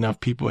not enough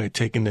people had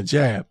taken the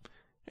jab,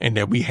 and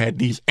that we had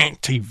these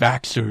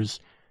anti-vaxxers.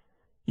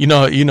 You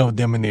know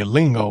them in their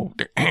lingo,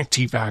 they're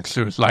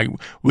anti-vaxxers. Like,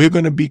 we're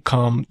going to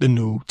become the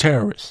new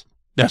terrorists.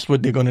 That's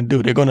what they're going to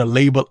do. They're going to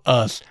label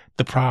us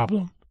the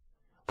problem.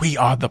 We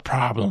are the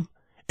problem.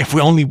 If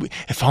only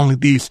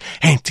these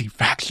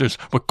anti-vaxxers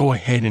would go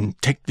ahead and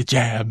take the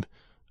jab,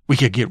 we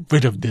could get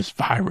rid of this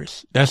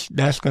virus.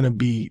 That's going to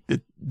be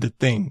the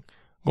thing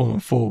going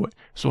forward.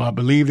 So I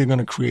believe they're going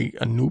to create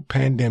a new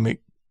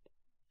pandemic,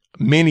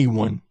 mini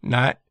one,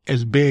 not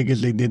as big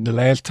as they did the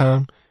last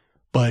time,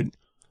 but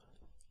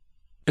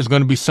it's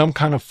going to be some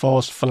kind of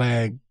false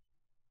flag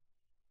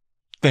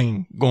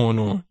thing going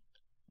on.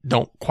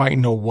 Don't quite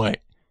know what,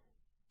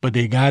 but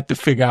they got to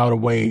figure out a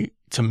way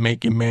to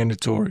make it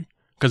mandatory.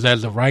 Because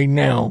as of right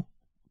now,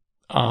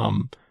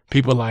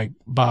 people like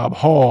Bob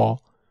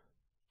Hall,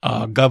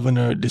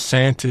 Governor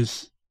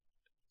DeSantis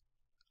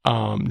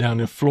down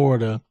in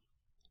Florida,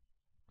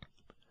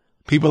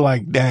 people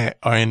like that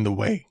are in the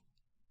way.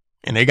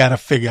 And they got to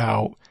figure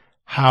out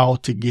how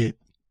to get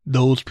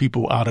those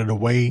people out of the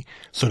way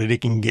so that they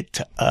can get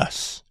to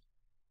us.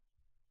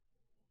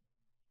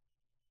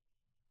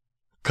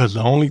 Because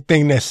the only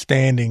thing that's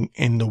standing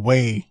in the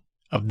way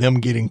of them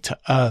getting to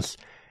us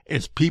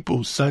is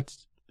people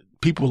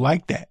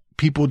like that.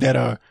 People that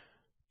are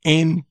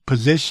in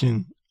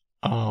position,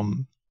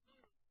 and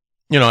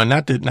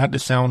not to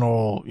sound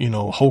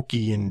all,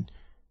 hokey and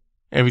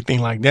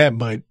everything like that,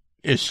 but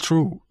it's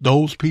true.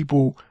 Those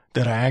people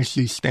that are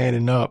actually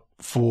standing up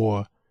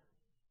for,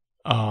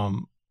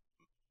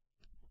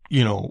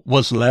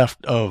 what's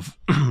left of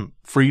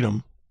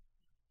freedom,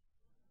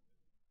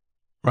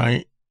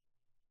 right?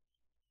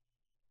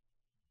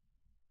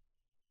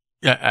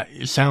 Yeah,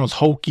 it sounds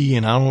hokey,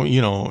 and I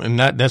don't, and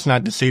that's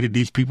not to say that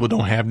these people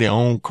don't have their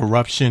own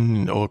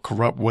corruption or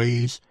corrupt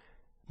ways.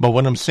 But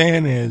what I'm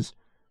saying is,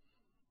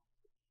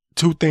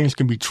 two things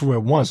can be true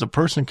at once. A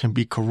person can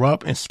be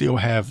corrupt and still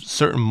have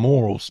certain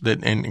morals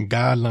and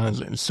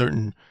guidelines and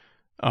certain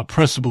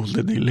principles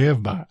that they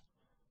live by.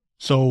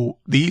 So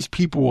these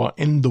people are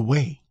in the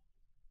way.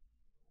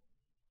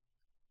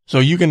 So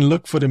you can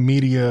look for the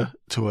media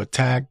to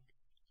attack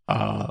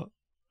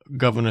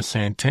Governor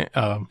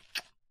Santana.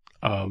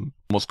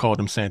 Almost called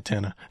him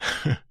Santana.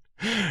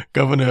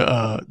 Governor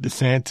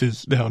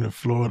DeSantis down in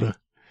Florida,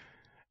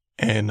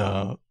 and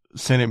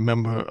Senate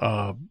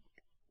member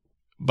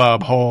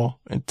Bob Hall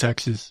in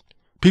Texas.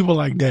 People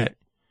like that.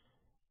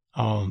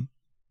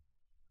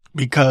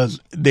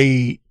 Because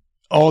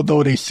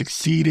although they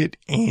succeeded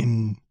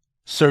in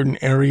certain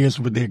areas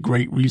with their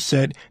Great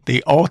Reset,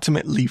 they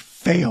ultimately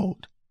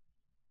failed.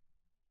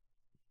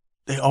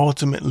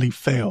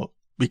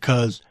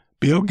 Because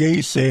Bill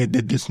Gates said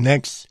that this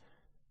next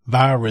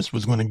virus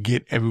was going to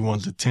get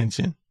everyone's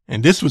attention.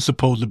 And this was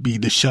supposed to be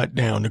the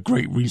shutdown, the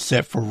Great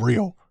Reset for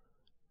real.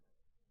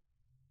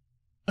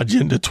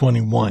 Agenda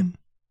 21.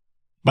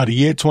 By the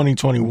year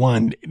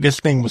 2021, this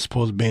thing was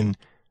supposed to have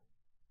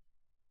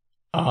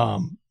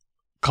been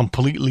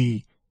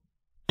completely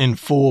in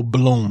full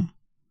bloom.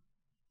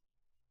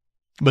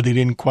 But they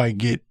didn't quite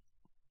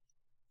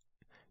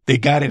they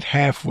got it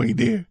halfway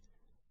there.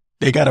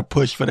 They got to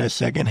push for that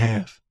second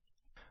half.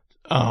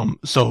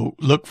 So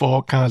look for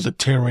all kinds of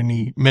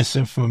tyranny,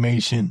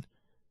 misinformation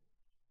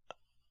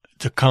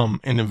to come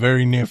in the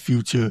very near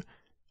future.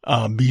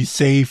 Be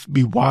safe,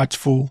 be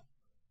watchful,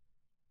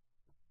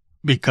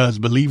 because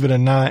believe it or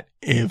not,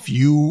 if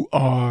you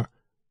are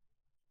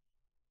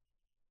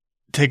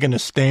taking a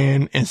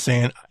stand and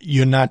saying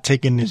you're not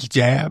taking this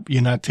jab,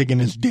 you're not taking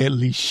this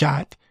deadly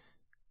shot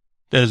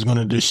that is going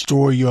to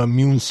destroy your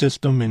immune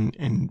system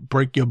and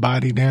break your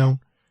body down,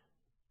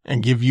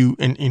 and give you,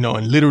 and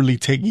literally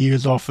take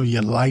years off of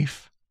your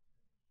life,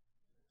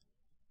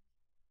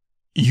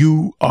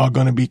 you are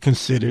going to be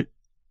considered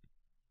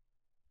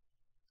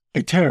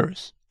a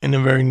terrorist in the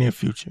very near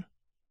future.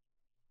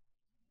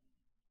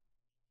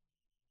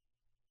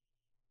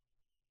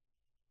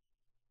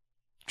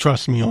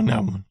 Trust me on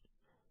that one.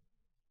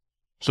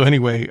 So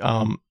anyway,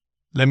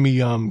 let me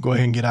go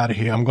ahead and get out of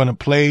here. I'm going to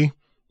play,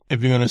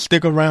 if you're going to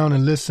stick around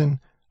and listen,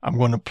 I'm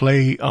going to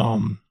play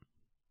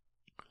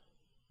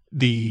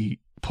the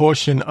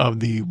portion of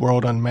the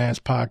World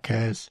Unmasked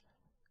podcast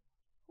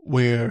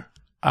where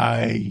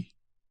I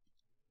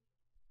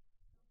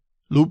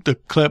looped the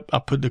clip. I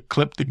put the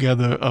clip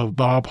together of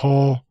Bob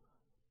Hall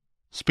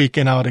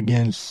speaking out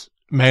against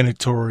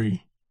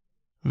mandatory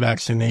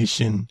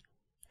vaccination,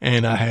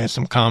 and I had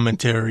some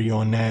commentary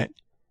on that.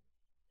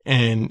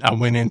 And I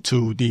went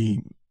into the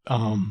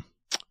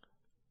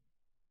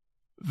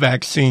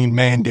vaccine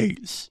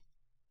mandates.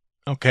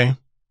 Okay.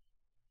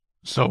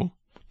 So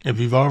if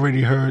you've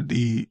already heard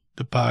the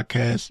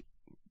podcast,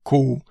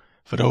 cool.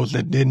 For those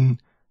that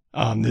didn't,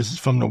 this is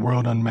from the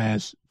World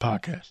Unmasked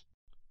podcast.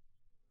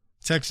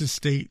 Texas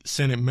State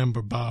Senate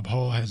member Bob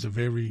Hall has a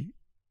very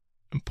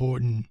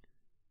important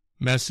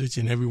message,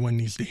 and everyone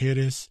needs to hear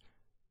this.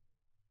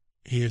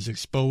 He is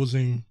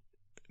exposing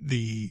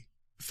the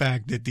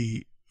fact that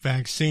the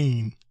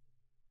vaccine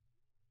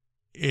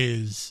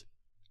is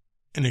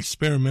an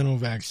experimental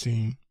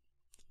vaccine,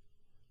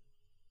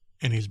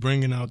 and he's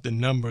bringing out the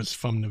numbers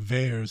from the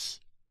VAERS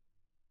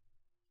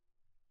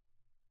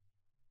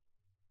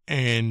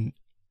and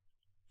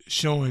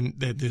showing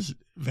that this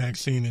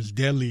vaccine is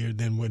deadlier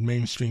than what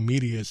mainstream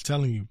media is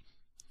telling you.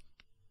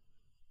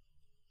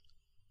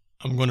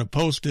 I'm going to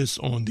post this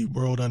on the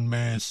World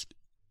Unmasked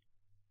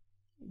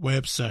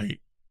website,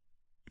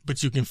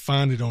 but you can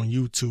find it on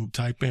YouTube.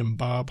 Type in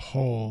Bob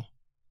Hall,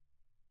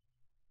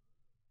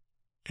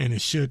 and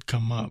it should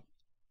come up.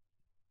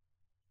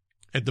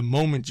 At the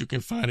moment, you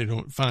can find it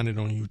on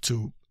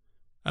YouTube.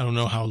 I don't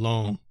know how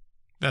long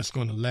that's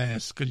going to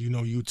last, because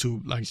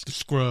YouTube likes to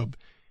scrub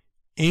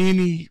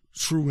any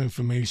true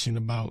information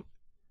about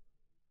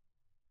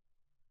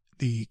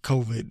the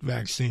COVID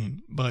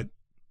vaccine. But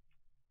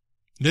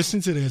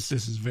listen to this.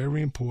 This is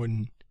very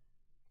important.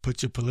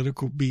 Put your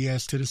political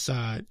BS to the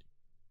side.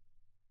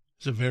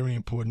 It's a very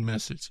important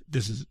message.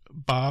 This is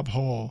Bob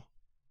Hall,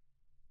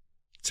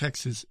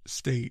 Texas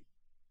State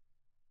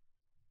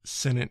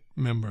Senate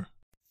member.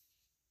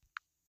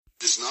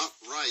 It is not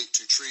right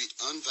to treat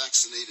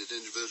unvaccinated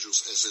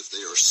individuals as if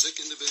they are sick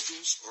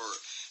individuals or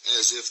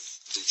as if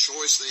the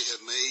choice they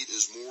have made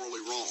is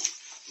morally wrong.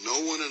 No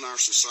one in our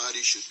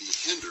society should be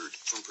hindered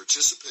from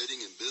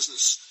participating in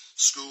business,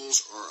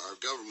 schools, or our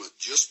government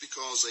just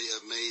because they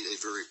have made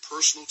a very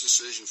personal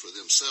decision for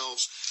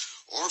themselves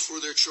or for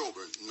their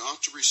children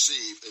not to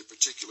receive a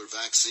particular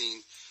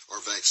vaccine or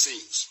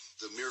vaccines.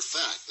 The mere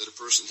fact that a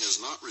person has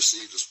not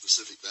received a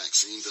specific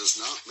vaccine does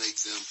not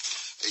make them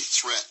a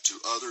threat to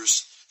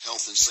others'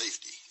 health and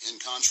safety. In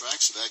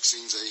contrast,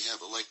 vaccines they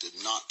have elected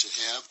not to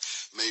have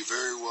may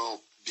very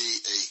well be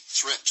a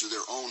threat to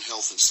their own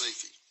health and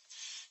safety.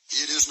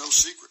 It is no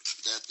secret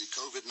that the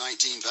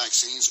COVID-19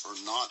 vaccines are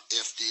not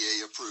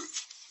FDA approved.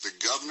 The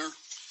governor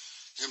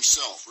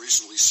himself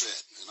recently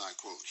said, and I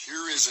quote,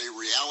 "Here is a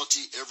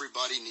reality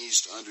everybody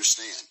needs to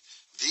understand.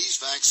 These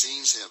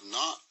vaccines have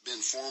not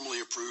been formally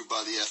approved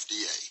by the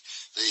FDA.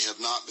 They have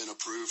been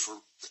approved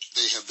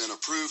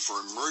for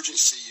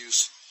emergency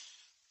use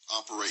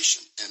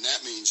operation, and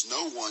that means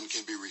no one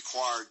can be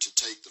required to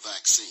take the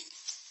vaccine."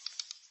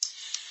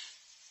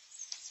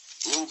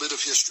 A little bit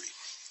of history.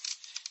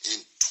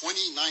 In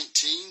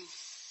 2019,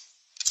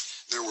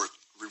 there were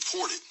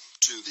reported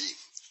to the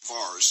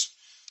VAERS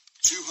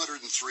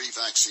 203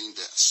 vaccine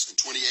deaths. In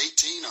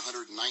 2018,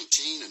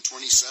 119, and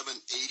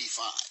 27,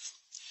 85.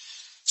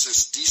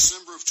 Since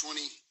December of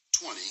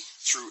 2020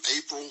 through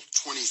April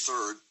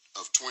 23rd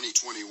of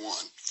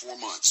 2021, 4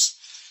 months,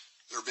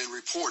 there have been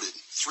reported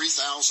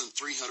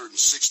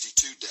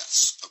 3,362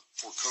 deaths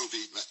for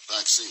COVID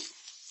vaccine.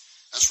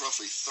 That's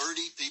roughly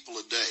 30 people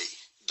a day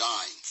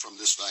dying from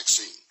this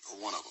vaccine, or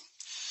one of them.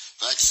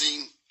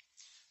 Vaccine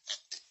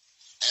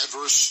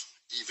Adverse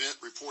Event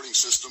Reporting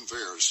System,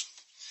 VAERS,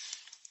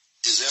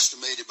 is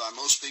estimated by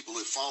most people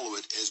that follow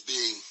it as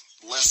being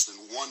less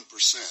than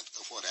 1%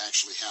 of what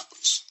actually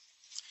happens.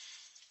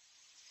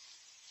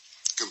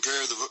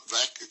 Compare the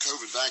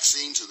COVID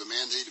vaccine to the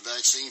mandated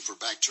vaccine for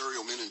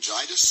bacterial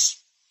meningitis.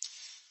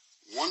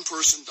 One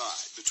person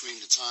died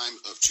between the time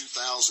of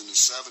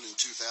 2007 and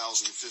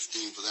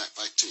 2015 for that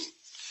vaccine.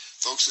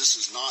 Folks, this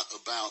is not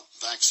about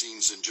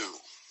vaccines in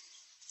general.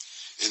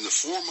 In the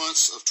 4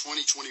 months of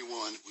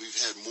 2021, we've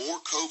had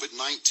more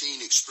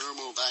COVID-19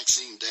 experimental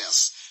vaccine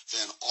deaths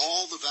than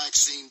all the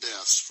vaccine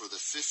deaths for the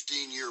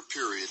 15-year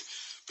period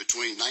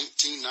between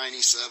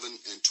 1997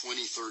 and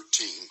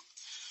 2013,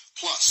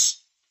 plus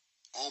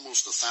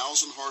almost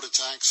 1,000 heart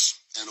attacks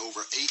and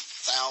over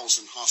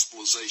 8,000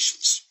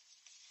 hospitalizations.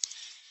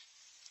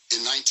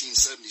 In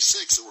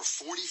 1976, there were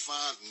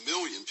 45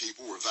 million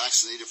people who were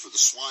vaccinated for the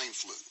swine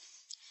flu.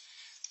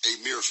 A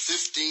mere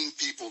 15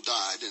 people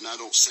died, and I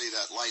don't say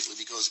that lightly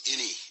because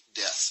any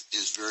death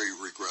is very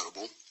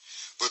regrettable.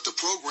 But the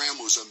program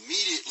was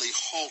immediately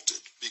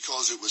halted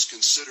because it was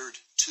considered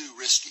too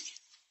risky.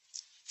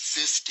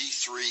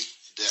 53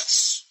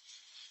 deaths.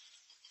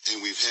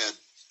 And we've had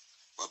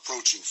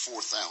approaching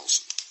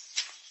 4,000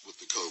 with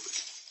the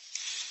COVID.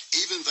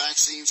 Even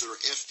vaccines that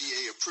are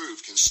FDA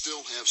approved can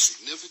still have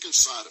significant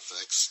side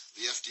effects.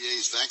 The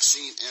FDA's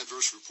vaccine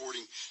adverse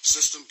reporting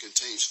system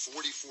contains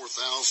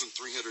 44,383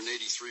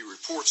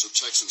 reports of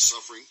Texans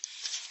suffering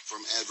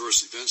from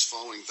adverse events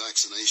following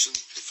vaccination.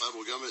 The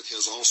federal government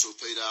has also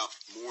paid out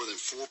more than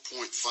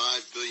 $4.5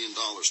 billion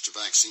to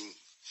vaccine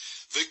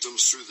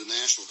victims through the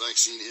National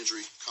Vaccine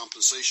Injury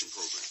Compensation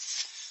Program.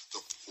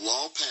 The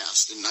law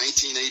passed in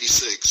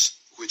 1986,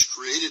 which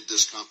created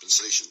this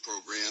compensation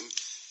program,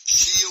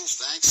 shields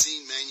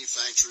vaccine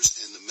manufacturers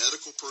and the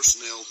medical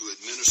personnel who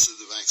administer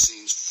the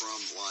vaccines from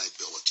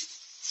liability.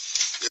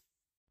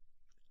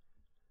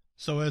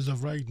 So as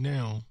of right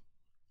now,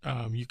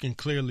 you can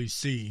clearly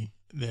see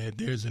that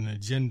there's an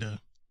agenda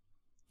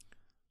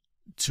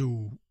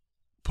to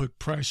put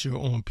pressure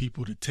on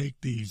people to take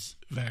these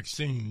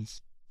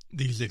vaccines,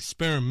 these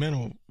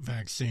experimental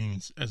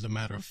vaccines, as a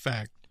matter of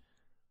fact,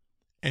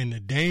 and the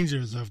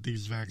dangers of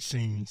these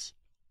vaccines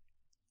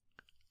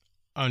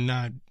are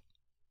not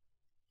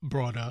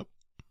brought up.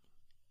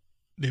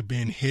 They're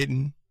being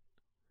hidden,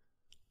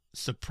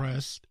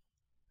 suppressed,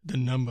 the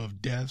number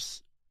of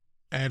deaths,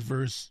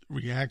 adverse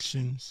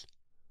reactions.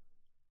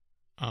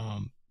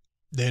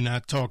 They're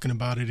not talking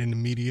about it in the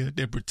media.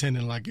 They're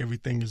pretending like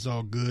everything is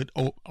all good,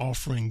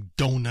 offering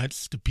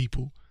donuts to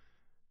people,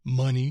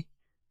 money,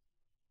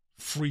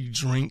 free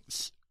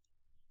drinks,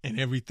 and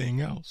everything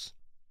else.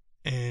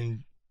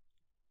 And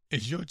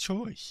it's your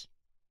choice.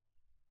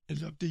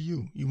 It's up to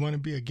you. You want to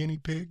be a guinea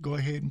pig? Go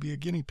ahead and be a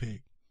guinea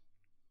pig.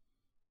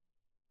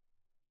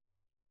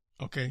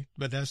 Okay,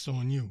 but that's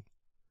on you.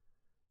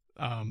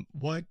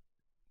 What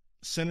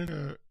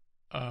Senator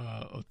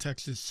or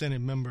Texas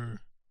Senate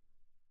member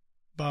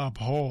Bob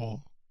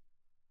Hall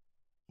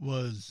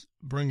was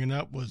bringing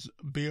up was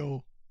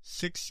Bill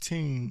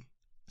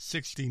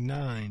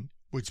 1669,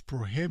 which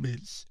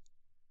prohibits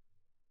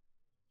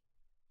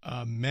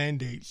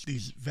mandates,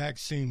 these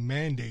vaccine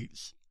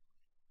mandates,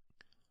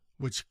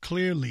 which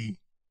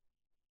clearly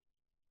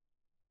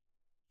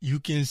you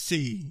can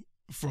see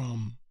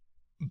from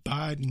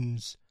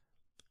Biden's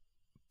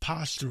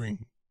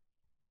posturing,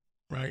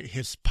 right?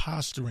 His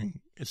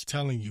posturing is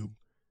telling you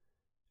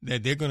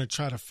that they're going to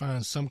try to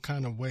find some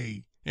kind of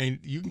way. And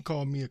you can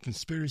call me a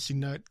conspiracy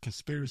nut,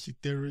 conspiracy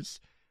theorist,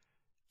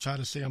 try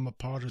to say I'm a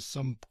part of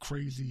some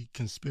crazy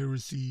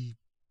conspiracy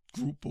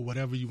group or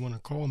whatever you want to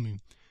call me.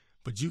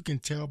 But you can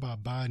tell by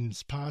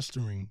Biden's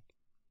posturing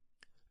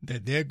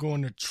that they're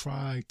going to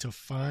try to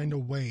find a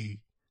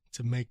way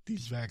to make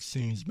these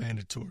vaccines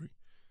mandatory.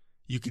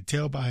 You could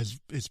tell by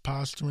his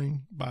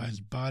posturing, by his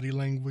body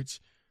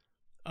language,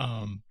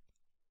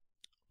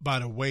 by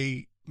the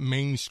way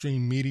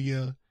mainstream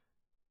media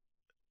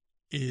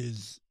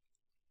is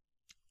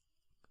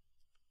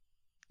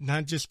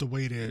not just the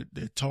way they're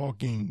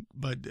talking,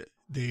 but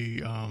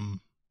they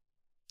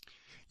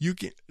you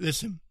can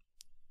listen.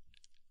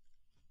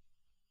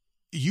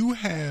 You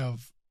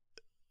have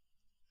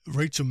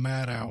Rachel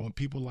Maddow and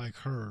people like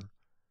her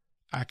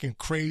acting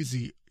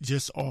crazy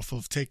just off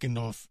of taking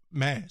off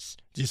masks,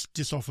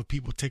 just off of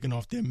people taking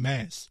off their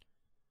masks.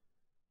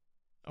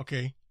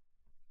 Okay,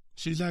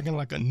 she's acting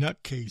like a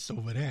nutcase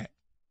over that.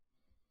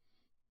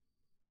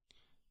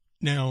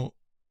 Now,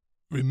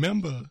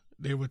 remember,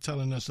 they were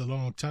telling us a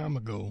long time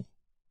ago,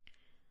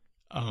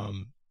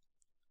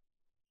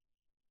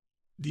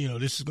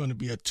 this is going to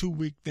be a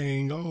 2-week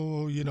thing.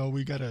 Oh,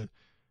 we gotta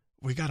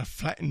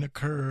flatten the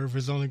curve.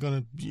 It's only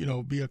going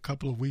to, be a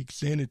couple of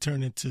weeks. Then it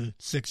turned into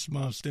 6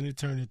 months. Then it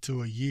turned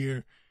into a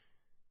year.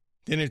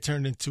 Then it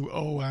turned into,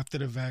 after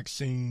the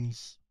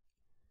vaccines.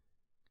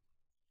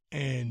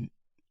 And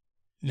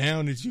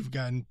now that you've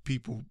gotten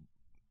people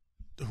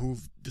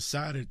who've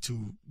decided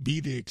to be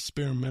the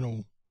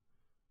experimental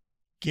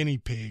guinea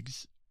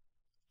pigs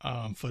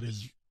for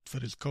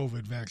this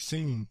COVID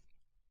vaccine,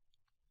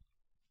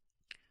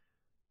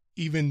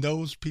 even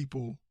those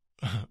people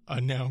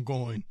are now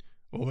going,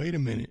 well, wait a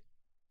minute,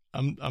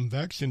 I'm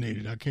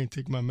vaccinated. I can't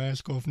take my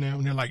mask off now.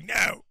 And they're like,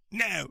 no.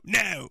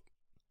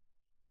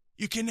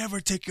 You can never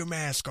take your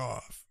mask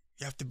off.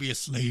 You have to be a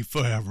slave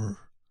forever,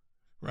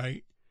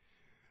 right?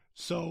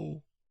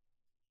 So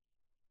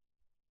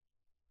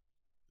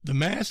the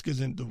mask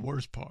isn't the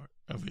worst part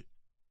of it.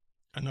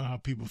 I know how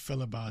people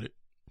feel about it.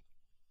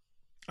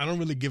 I don't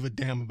really give a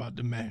damn about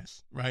the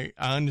mask, right?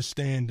 I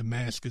understand the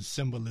mask is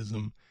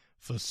symbolism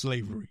for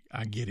slavery.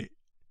 I get it,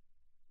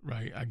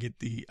 right? I get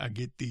the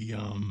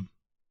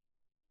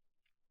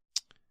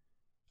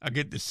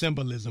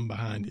symbolism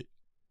behind it.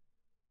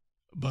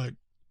 But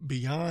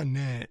beyond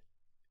that,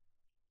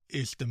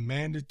 it's the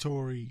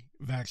mandatory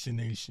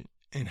vaccination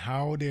and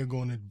how they're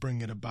going to bring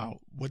it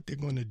about, what they're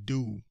going to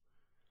do,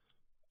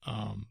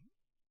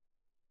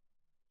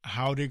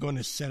 how they're going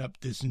to set up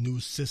this new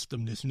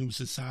system, this new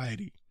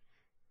society.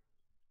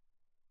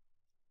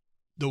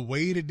 the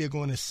way that they're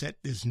going to set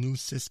this new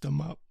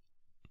system up,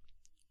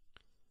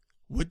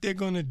 what they're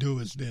going to do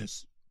is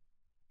this.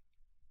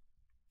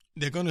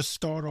 They're going to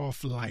start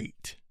off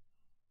light.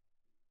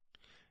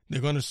 They're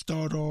going to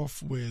start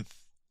off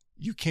with,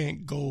 you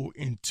can't go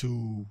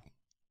into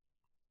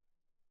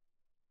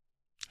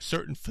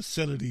certain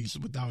facilities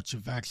without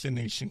your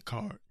vaccination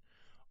card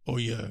or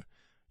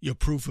your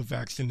proof of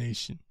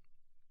vaccination.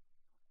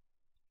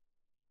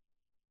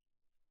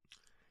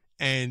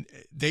 And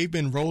they've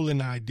been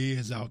rolling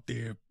ideas out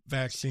there,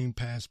 vaccine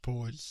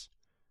passports,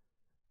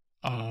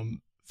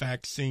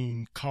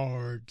 vaccine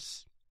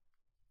cards,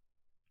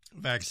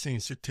 vaccine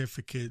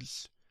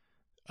certificates,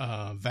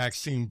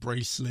 vaccine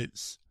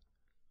bracelets.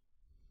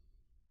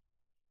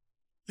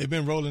 They've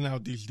been rolling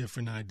out these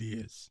different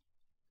ideas.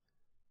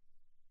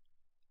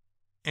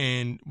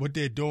 And what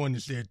they're doing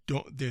is they're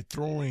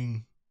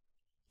throwing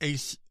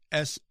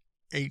SHIT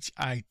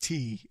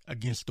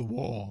against the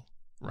wall,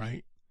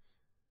 right?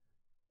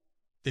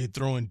 They're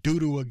throwing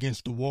doo-doo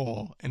against the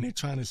wall, and they're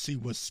trying to see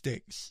what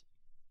sticks.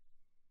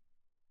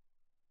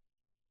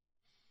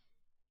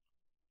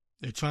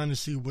 They're trying to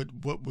see what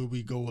will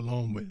we go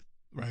along with,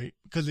 right?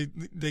 Because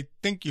they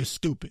think you're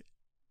stupid.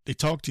 They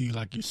talk to you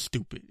like you're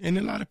stupid. And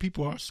a lot of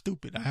people are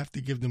stupid. I have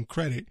to give them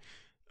credit.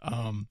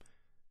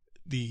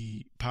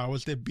 The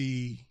powers that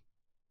be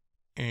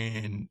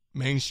and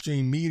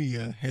mainstream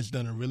media has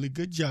done a really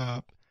good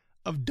job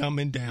of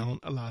dumbing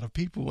down a lot of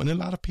people. And a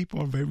lot of people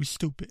are very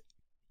stupid.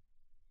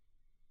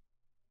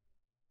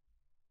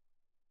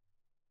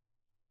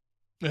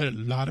 A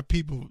lot of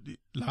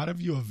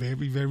you are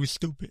very, very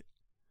stupid.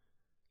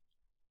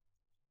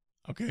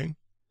 Okay?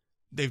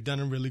 They've done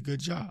a really good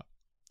job.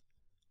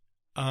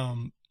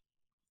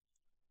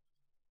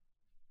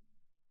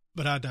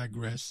 But I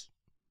digress.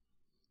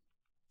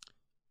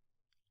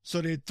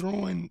 So they're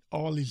throwing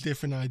all these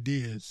different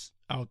ideas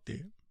out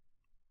there.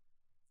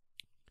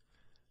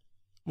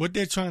 What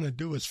they're trying to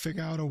do is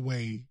figure out a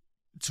way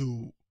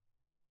to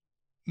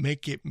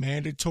make it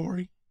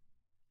mandatory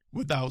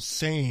without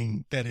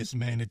saying that it's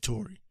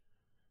mandatory.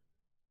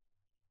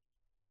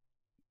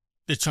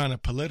 They're trying to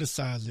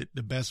politicize it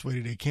the best way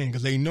that they can,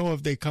 because they know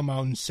if they come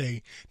out and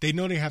say, they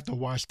know they have to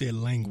watch their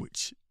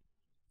language.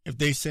 If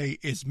they say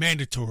it's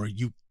mandatory,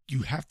 you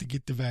have to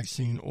get the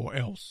vaccine or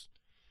else,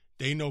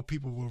 they know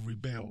people will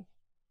rebel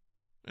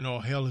and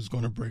all hell is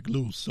going to break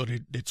loose. So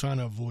they're trying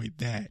to avoid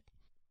that.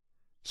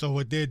 So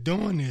what they're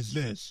doing is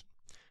this.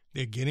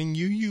 They're getting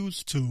you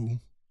used to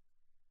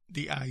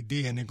the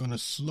idea, and they're going to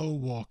slow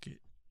walk it.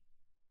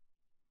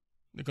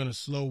 They're going to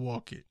slow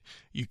walk it.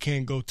 You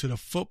can't go to the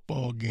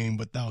football game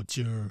without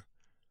your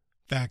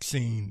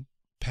vaccine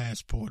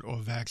passport or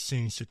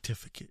vaccine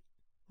certificate,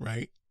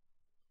 right?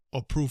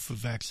 Or proof of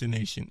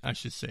vaccination, I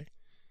should say.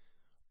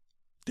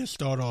 They'll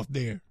start off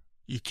there.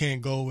 You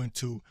can't go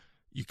to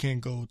your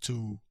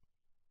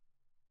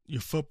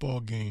football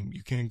game.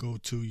 You can't go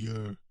to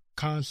your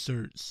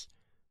concerts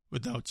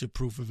without your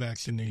proof of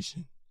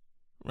vaccination,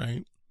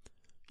 right?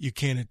 You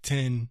can't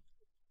attend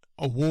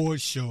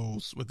award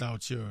shows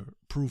without your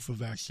proof of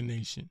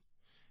vaccination.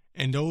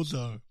 And those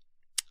are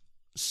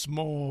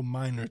small,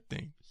 minor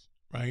things,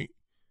 right?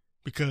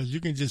 Because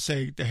you can just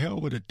say, the hell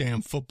with a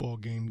damn football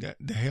game,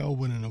 the hell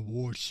with an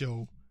award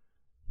show.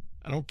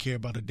 I don't care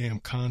about a damn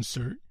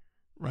concert,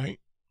 right?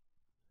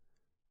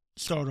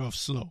 Start off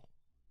slow.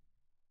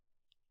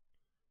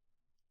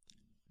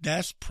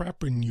 That's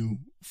prepping you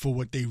for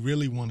what they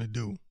really want to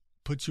do.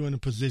 Put you in a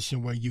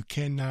position where you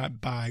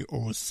cannot buy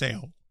or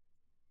sell.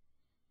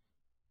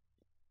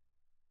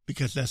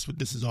 Because that's what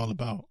this is all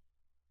about.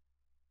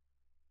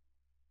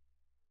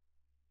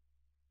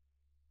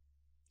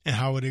 And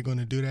how are they going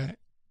to do that?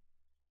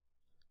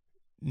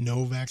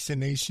 No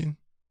vaccination,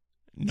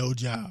 no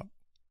job.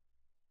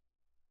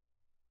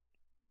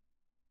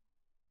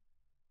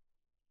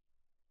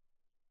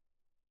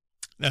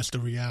 That's the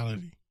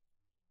reality.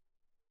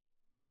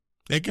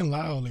 They can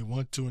lie all they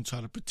want to and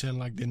try to pretend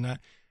like they're not.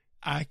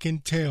 I can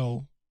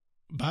tell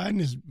Biden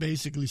is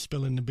basically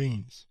spilling the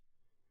beans.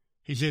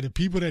 He said the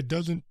people that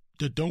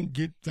don't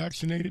get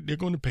vaccinated, they're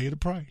going to pay the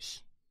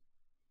price.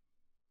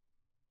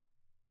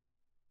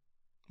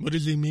 What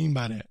does he mean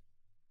by that?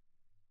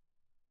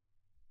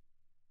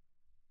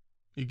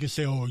 You can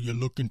say, oh, you're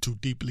looking too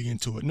deeply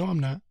into it. No, I'm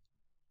not.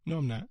 No,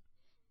 I'm not.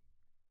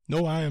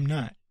 No, I am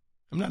not.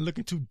 I'm not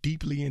looking too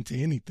deeply into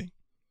anything.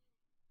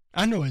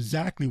 I know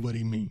exactly what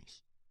he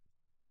means.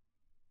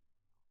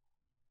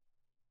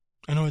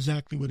 I know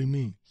exactly what he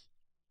means.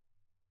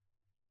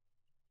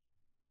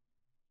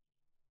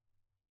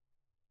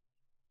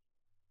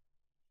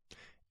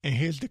 And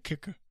here's the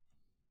kicker.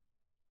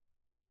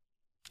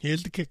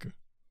 Here's the kicker.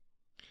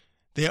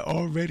 They're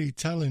already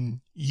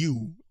telling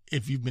you,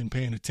 if you've been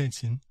paying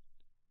attention,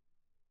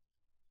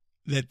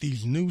 that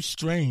these new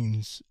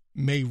strains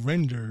may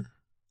render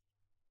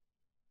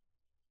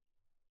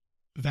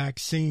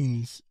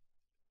vaccines,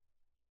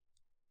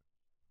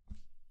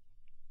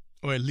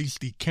 or at least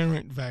the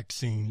current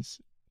vaccines,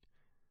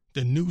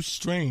 the new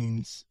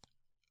strains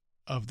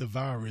of the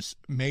virus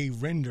may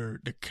render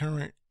the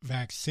current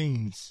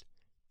vaccines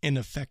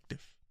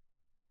ineffective.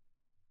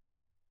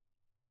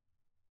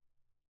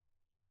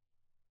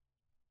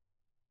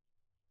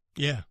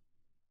 Yeah.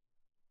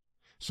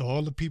 So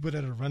all the people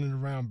that are running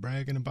around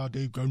bragging about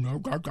they go,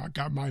 no, I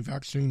got my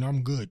vaccine,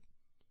 I'm good.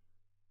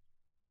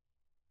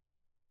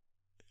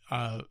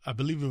 I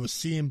believe it was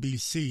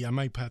CNBC. I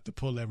might have to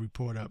pull that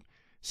report up.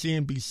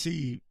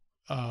 CNBC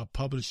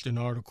published an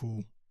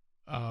article,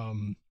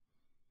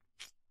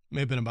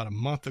 maybe about a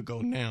month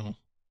ago now,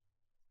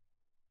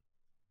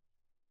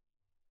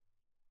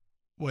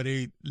 where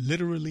they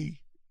literally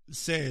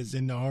says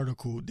in the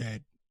article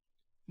that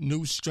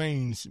new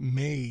strains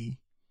may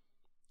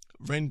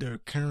render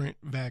current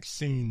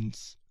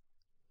vaccines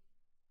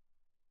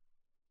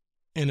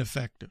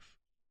ineffective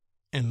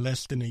in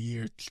less than a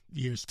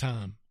year's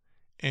time.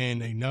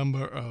 And a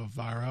number of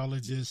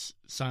virologists,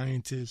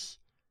 scientists,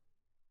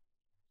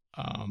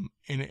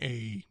 in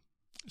a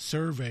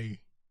survey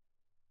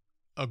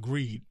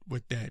agreed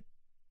with that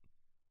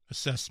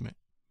assessment.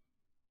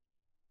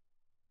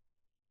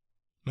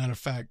 Matter of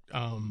fact,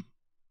 I'm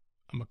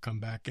going to come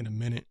back in a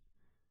minute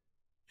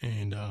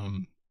and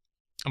I'm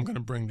going to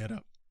bring that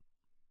up.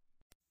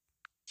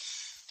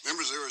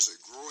 Members, there is a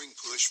growing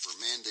push for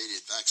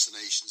mandated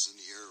vaccinations in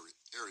the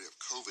area of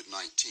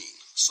COVID-19.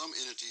 Some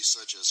entities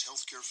such as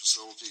healthcare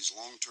facilities,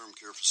 long-term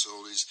care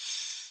facilities,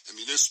 and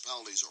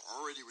municipalities are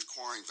already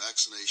requiring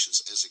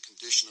vaccinations as a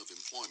condition of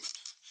employment.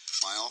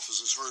 My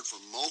office has heard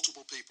from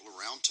multiple people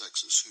around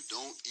Texas who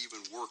don't even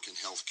work in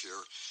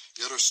healthcare,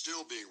 yet are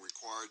still being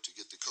required to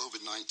get the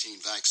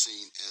COVID-19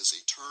 vaccine as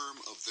a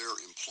term of their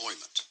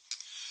employment.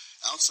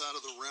 Outside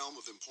of the realm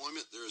of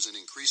employment, there is an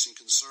increasing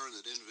concern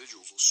that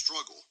individuals will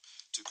struggle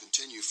to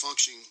continue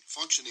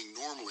functioning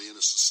normally in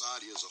a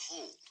society as a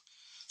whole.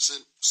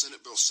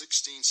 Senate Bill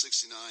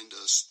 1669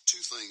 does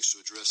two things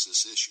to address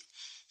this issue.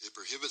 It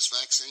prohibits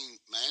vaccine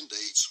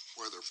mandates,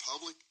 whether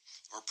public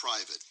or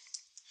private,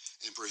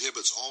 and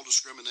prohibits all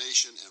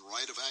discrimination and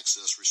right of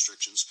access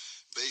restrictions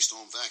based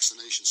on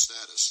vaccination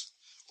status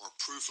or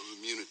proof of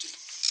immunity.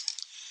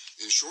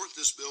 In short,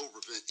 this bill will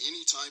prevent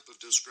any type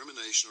of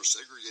discrimination or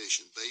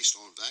segregation based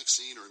on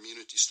vaccine or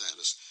immunity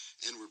status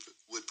and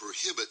would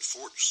prohibit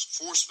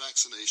forced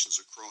vaccinations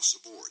across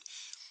the board.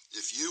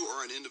 If you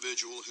are an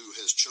individual who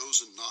has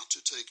chosen not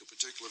to take a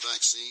particular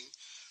vaccine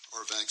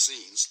or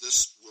vaccines,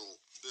 this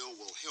bill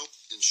will help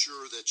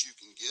ensure that you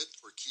can get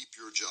or keep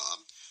your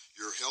job,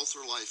 your health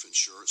or life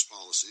insurance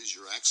policies,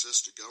 your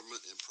access to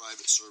government and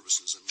private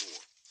services, and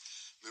more.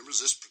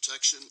 Members, this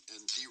protection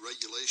and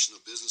deregulation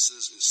of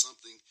businesses is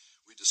something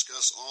we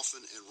discuss often,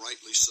 and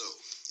rightly so.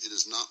 It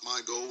is not my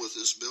goal with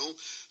this bill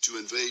to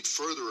invade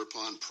further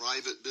upon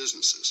private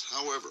businesses.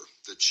 However,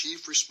 the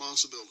chief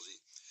responsibility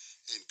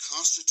and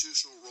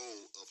constitutional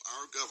role of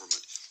our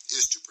government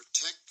is to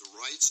protect the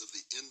rights of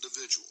the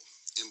individual.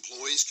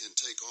 Employees can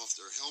take off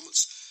their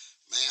helmets,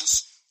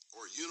 masks,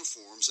 or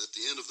uniforms at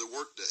the end of the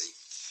workday.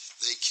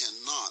 They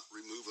cannot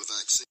remove a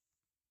vaccine.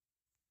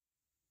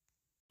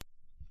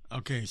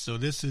 Okay, so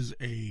this is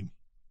a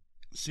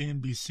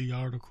CNBC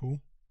article.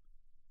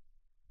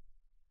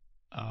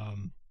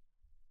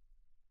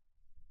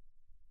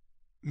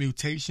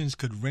 Mutations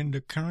could render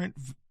current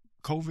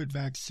COVID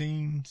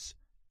vaccines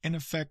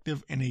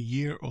ineffective in a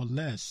year or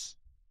less,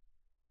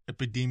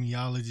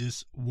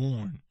 epidemiologists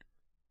warn.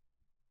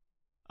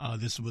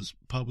 This was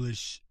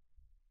published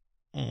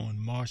on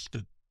March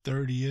the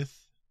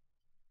 30th,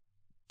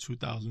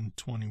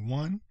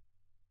 2021.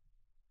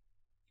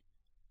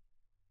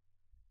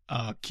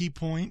 Key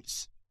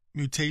points: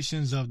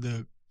 mutations of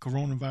the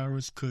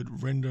coronavirus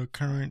could render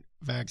current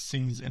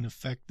vaccines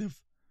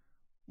ineffective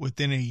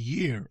within a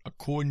year,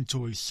 according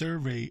to a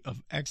survey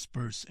of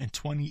experts in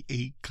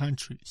 28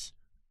 countries.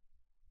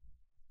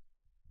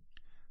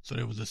 So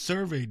there was a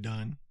survey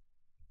done,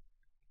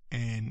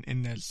 and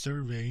in this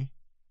survey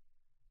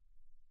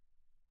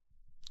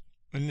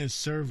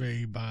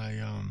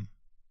by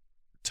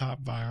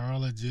top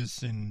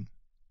virologists and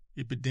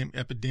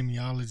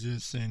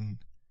epidemiologists and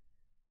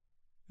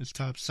its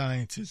top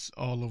scientists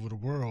all over the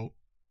world,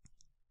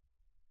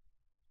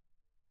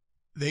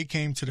 they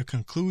came to the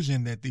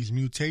conclusion that these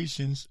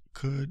mutations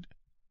could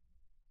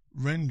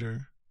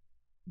render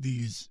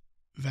these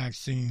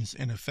vaccines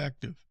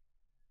ineffective.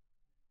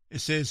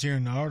 It says here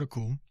in the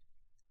article,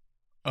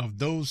 of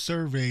those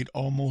surveyed,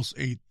 almost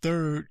a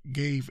third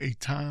gave a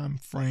time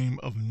frame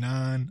of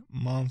 9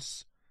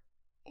 months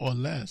or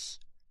less.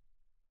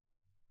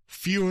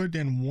 Fewer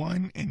than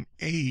 1 in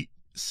 8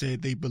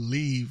 said they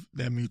believe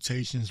that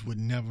mutations would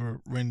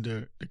never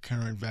render the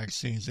current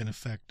vaccines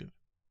ineffective.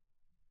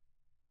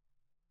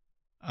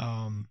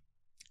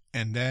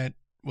 And that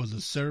was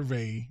a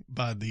survey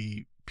by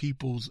the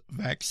People's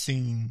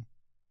Vaccine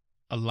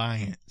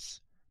Alliance.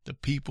 The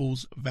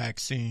People's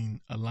Vaccine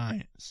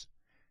Alliance.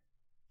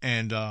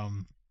 And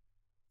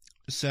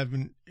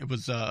it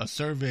was a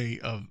survey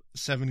of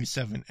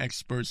 77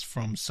 experts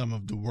from some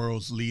of the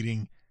world's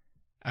leading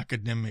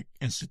academic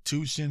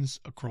institutions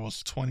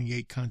across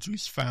 28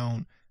 countries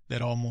found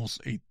that almost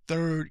a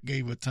third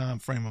gave a time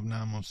frame of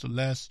 9 months or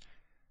less.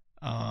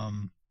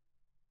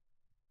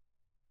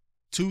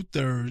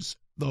 2/3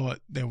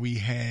 thought that we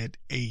had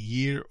a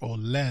year or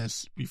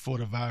less before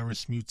the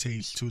virus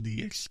mutates to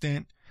the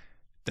extent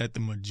that the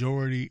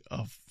majority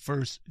of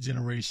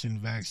first-generation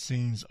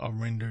vaccines are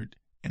rendered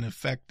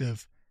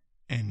ineffective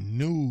and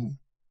new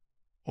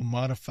or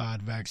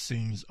modified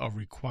vaccines are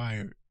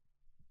required.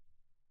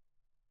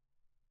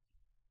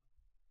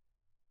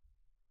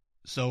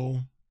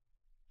 So,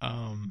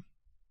 there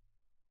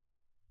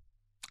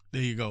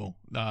you go.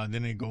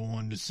 Then they go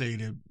on to say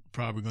they're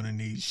probably going to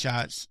need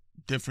shots,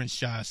 different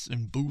shots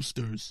and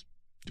boosters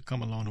to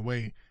come along the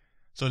way.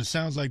 So it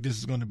sounds like this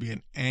is going to be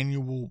an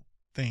annual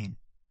thing.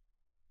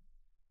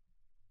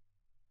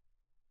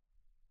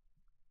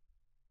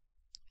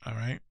 All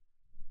right.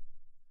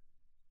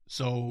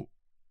 So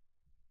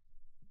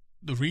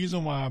the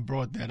reason why I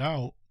brought that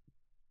out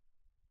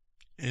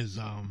is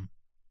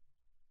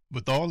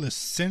with all the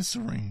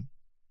censoring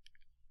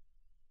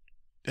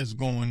that's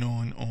going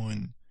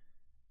on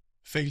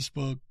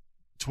Facebook,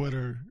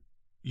 Twitter,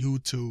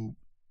 YouTube,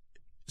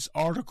 it's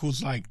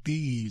articles like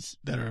these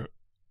that are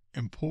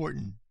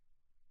important.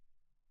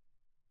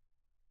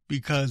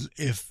 Because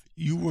if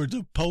you were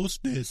to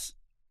post this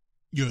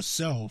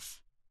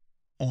yourself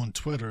on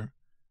Twitter,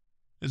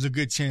 there's a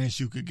good chance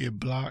you could get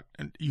blocked,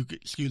 and you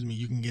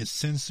can get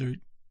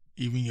censored.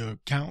 Even your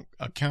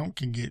account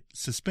can get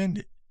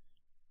suspended.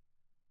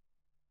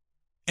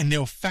 And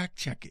they'll fact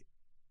check it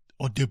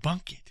or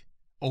debunk it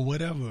or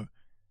whatever.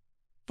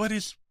 But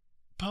it's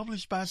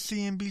published by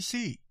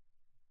CNBC.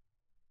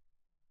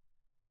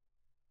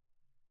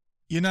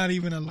 You're not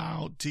even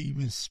allowed to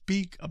even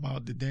speak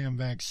about the damn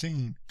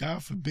vaccine.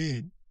 God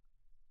forbid.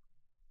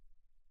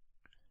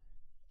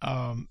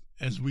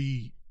 As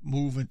we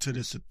move into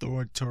this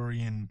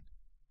authoritarian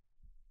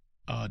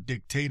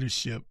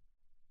dictatorship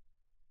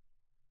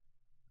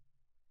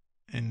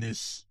and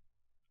this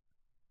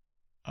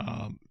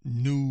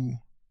new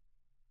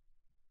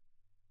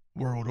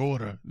world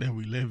order that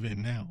we live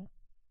in now.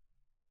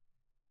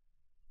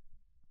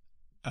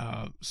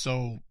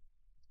 So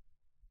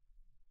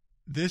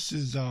this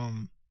is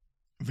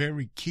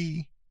very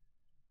key.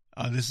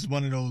 This is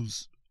one of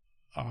those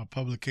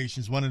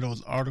publications, one of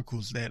those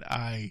articles that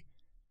I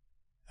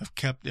have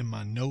kept in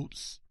my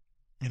notes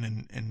and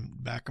in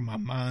back of my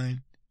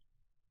mind,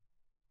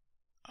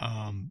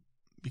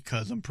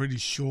 because I'm pretty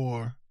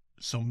sure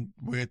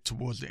somewhere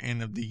towards the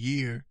end of the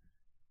year,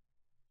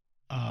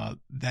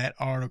 that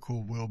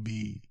article will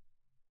be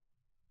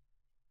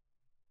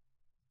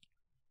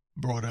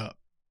brought up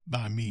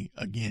by me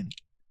again,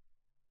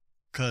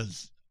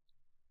 because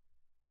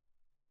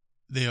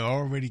they're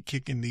already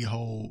kicking the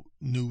whole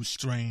new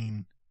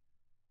strain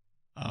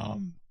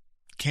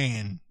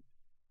can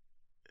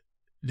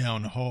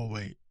down the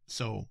hallway.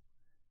 So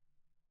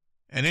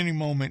at any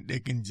moment they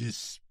can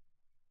just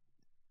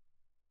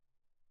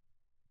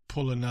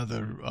pull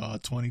another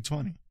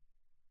 2020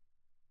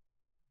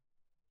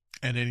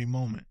 at any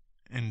moment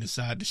and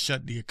decide to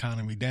shut the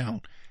economy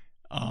down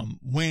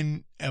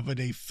whenever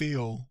they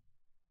feel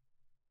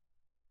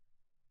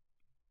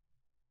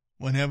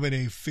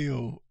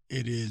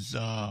it is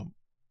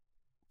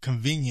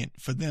convenient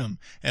for them.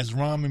 As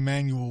Rahm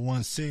Emanuel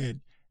once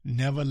said,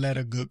 never let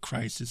a good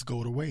crisis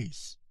go to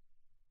waste.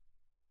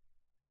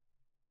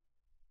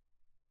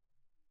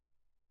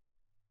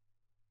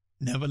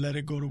 Never let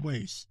it go to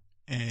waste.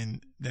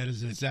 And that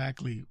is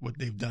exactly what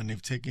they've done.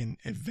 They've taken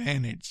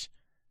advantage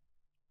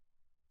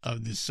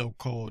of this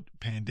so-called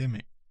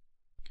pandemic.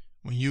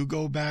 When you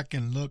go back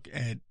and look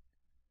at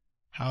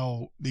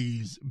how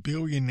these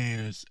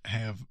billionaires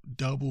have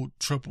doubled,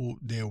 tripled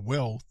their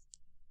wealth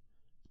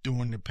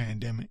during the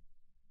pandemic,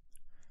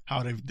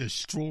 how they've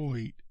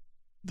destroyed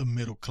the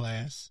middle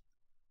class,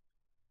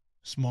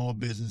 small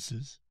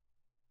businesses,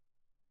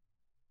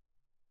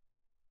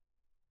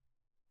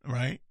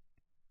 right?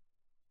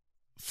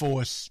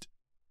 Forced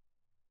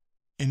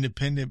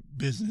independent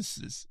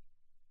businesses,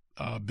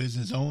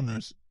 business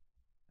owners,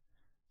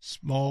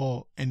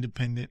 small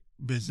independent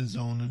business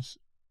owners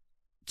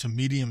to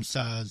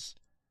medium-sized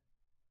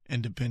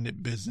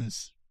independent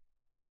business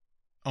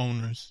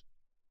owners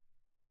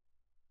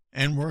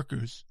and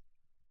workers,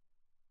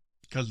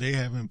 because they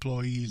have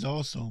employees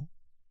also,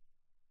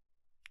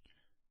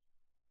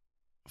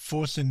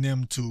 forcing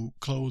them to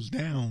close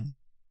down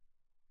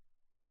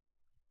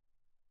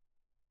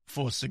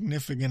for a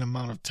significant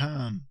amount of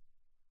time.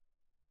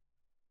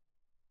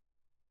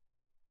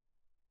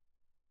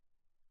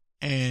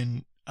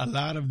 And a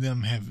lot of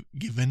them have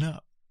given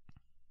up.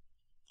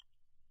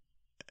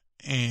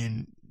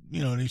 And,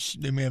 you know,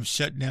 they may have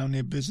shut down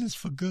their business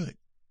for good.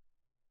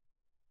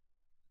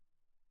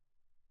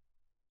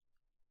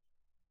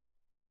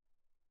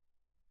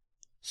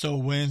 So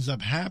what ends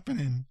up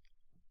happening,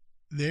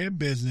 their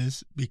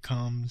business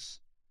becomes,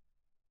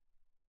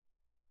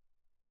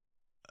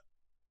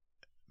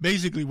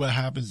 basically what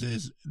happens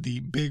is the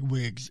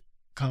bigwigs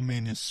come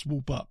in and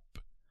swoop up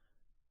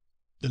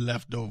the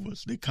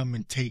leftovers. They come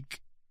and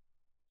take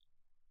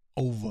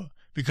over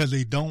because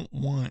they don't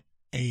want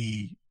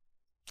a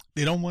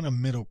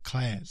middle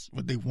class.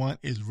 What they want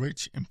is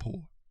rich and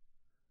poor.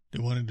 They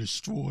want to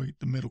destroy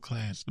the middle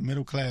class. The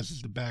middle class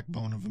is the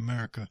backbone of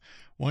America.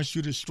 Once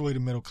you destroy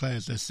the middle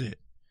class, that's it.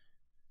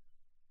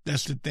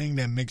 That's the thing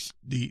that makes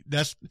the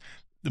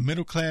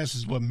middle class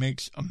is what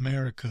makes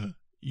America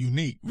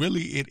unique.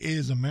 Really, it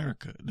is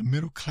America. The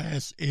middle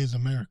class is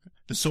America.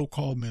 The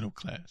so-called middle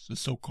class,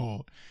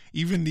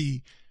 even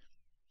the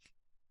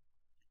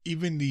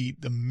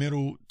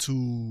middle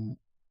to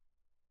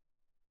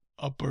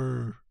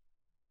upper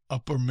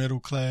middle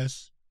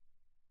class,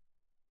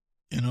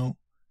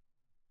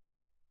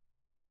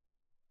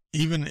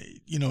 even,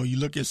 you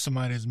look at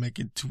somebody that's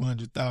making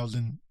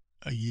 $200,000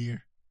 a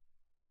year.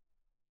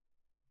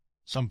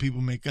 Some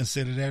people may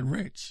consider that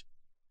rich.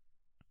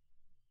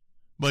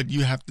 But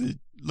you have to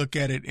look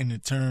at it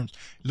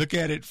look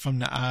at it from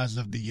the eyes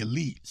of the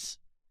elites.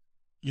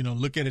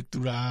 Look at it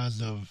through the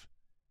eyes of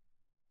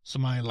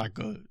somebody like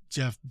a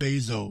Jeff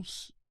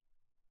Bezos,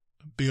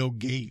 Bill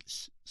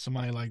Gates,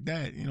 somebody like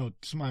that.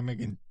 Somebody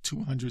making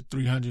 $200,000,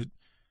 $300,000,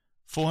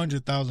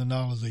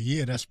 $400,000 a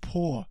year. That's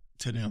poor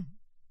to them.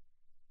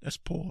 That's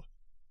poor.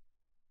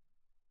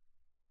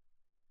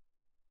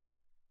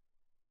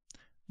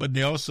 But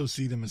they also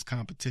see them as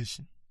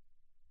competition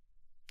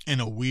in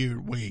a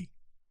weird way.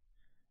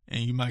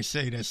 And you might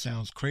say that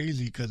sounds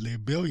crazy because they're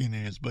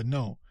billionaires, but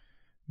no.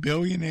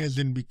 Billionaires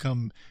didn't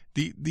become,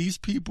 these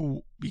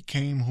people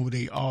became who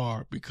they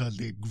are because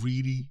they're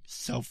greedy,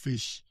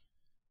 selfish.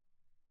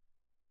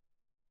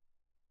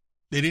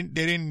 They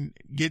didn't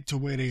get to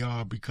where they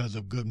are because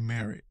of good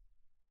merit.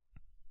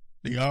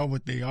 They are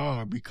what they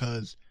are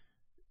because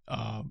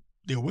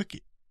they're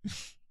wicked.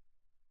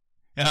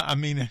 I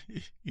mean,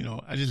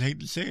 I just hate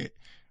to say it,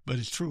 but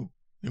it's true.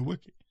 They're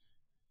wicked.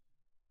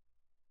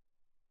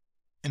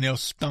 And they'll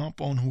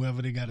stomp on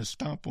whoever they got to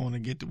stomp on to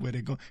get to where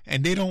they're going.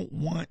 And they don't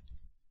want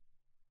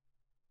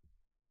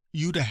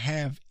you to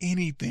have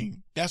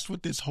anything. That's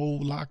what this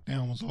whole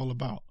lockdown was all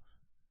about.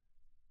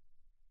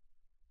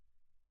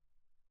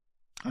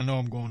 I know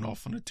I'm going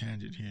off on a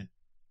tangent here.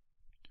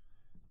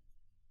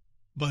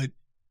 But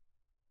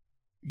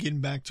getting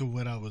back to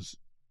what I was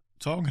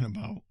talking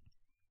about,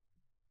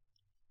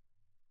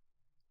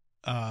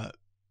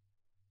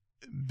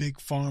 Big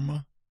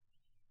Pharma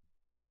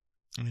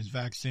and his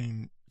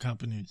vaccine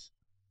companies,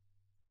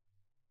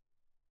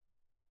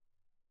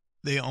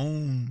 they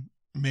own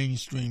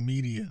mainstream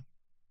media.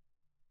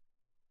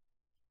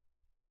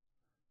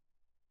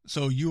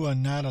 So you are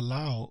not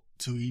allowed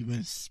to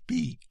even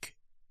speak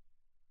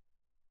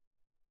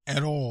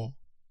at all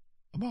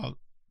about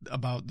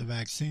the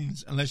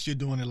vaccines unless you're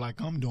doing it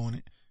like I'm doing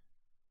it,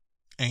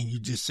 and you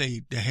just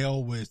say the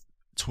hell with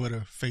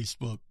Twitter,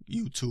 Facebook,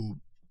 YouTube.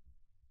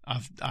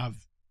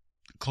 I've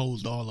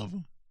closed all of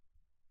them.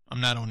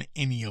 I'm not on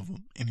any of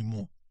them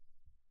anymore.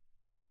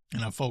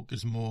 And I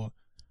focus more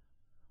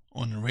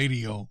on the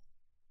radio,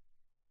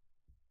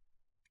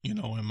 in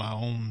my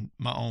own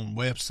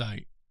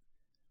website,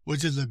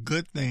 which is a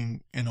good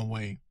thing in a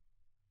way,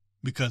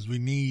 because we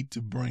need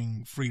to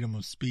bring freedom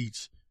of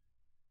speech.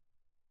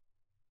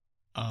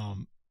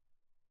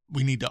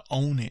 We need to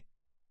own it.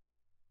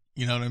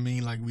 You know what I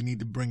mean? Like, we need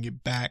to bring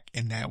it back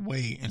in that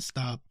way and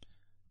stop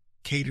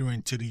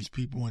catering to these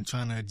people and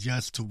trying to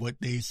adjust to what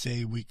they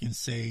say we can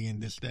say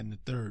and this, that, and the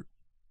third.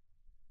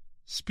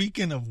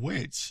 Speaking of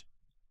which,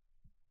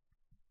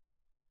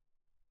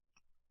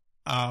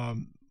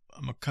 I'm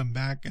going to come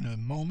back in a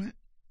moment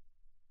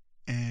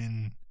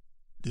and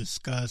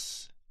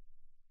discuss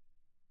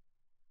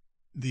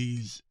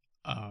these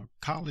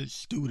college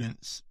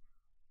students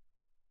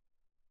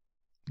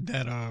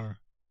that are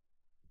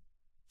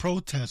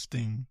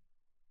protesting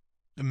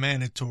the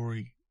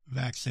mandatory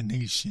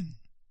vaccination.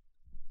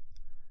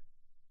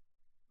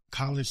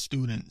 College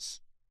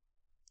students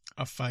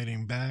are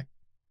fighting back.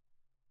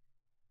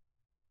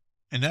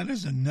 And that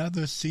is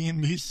another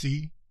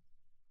CNBC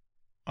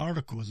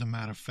article, as a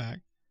matter of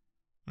fact.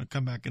 I'm going to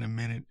come back in a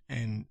minute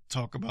and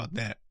talk about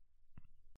that.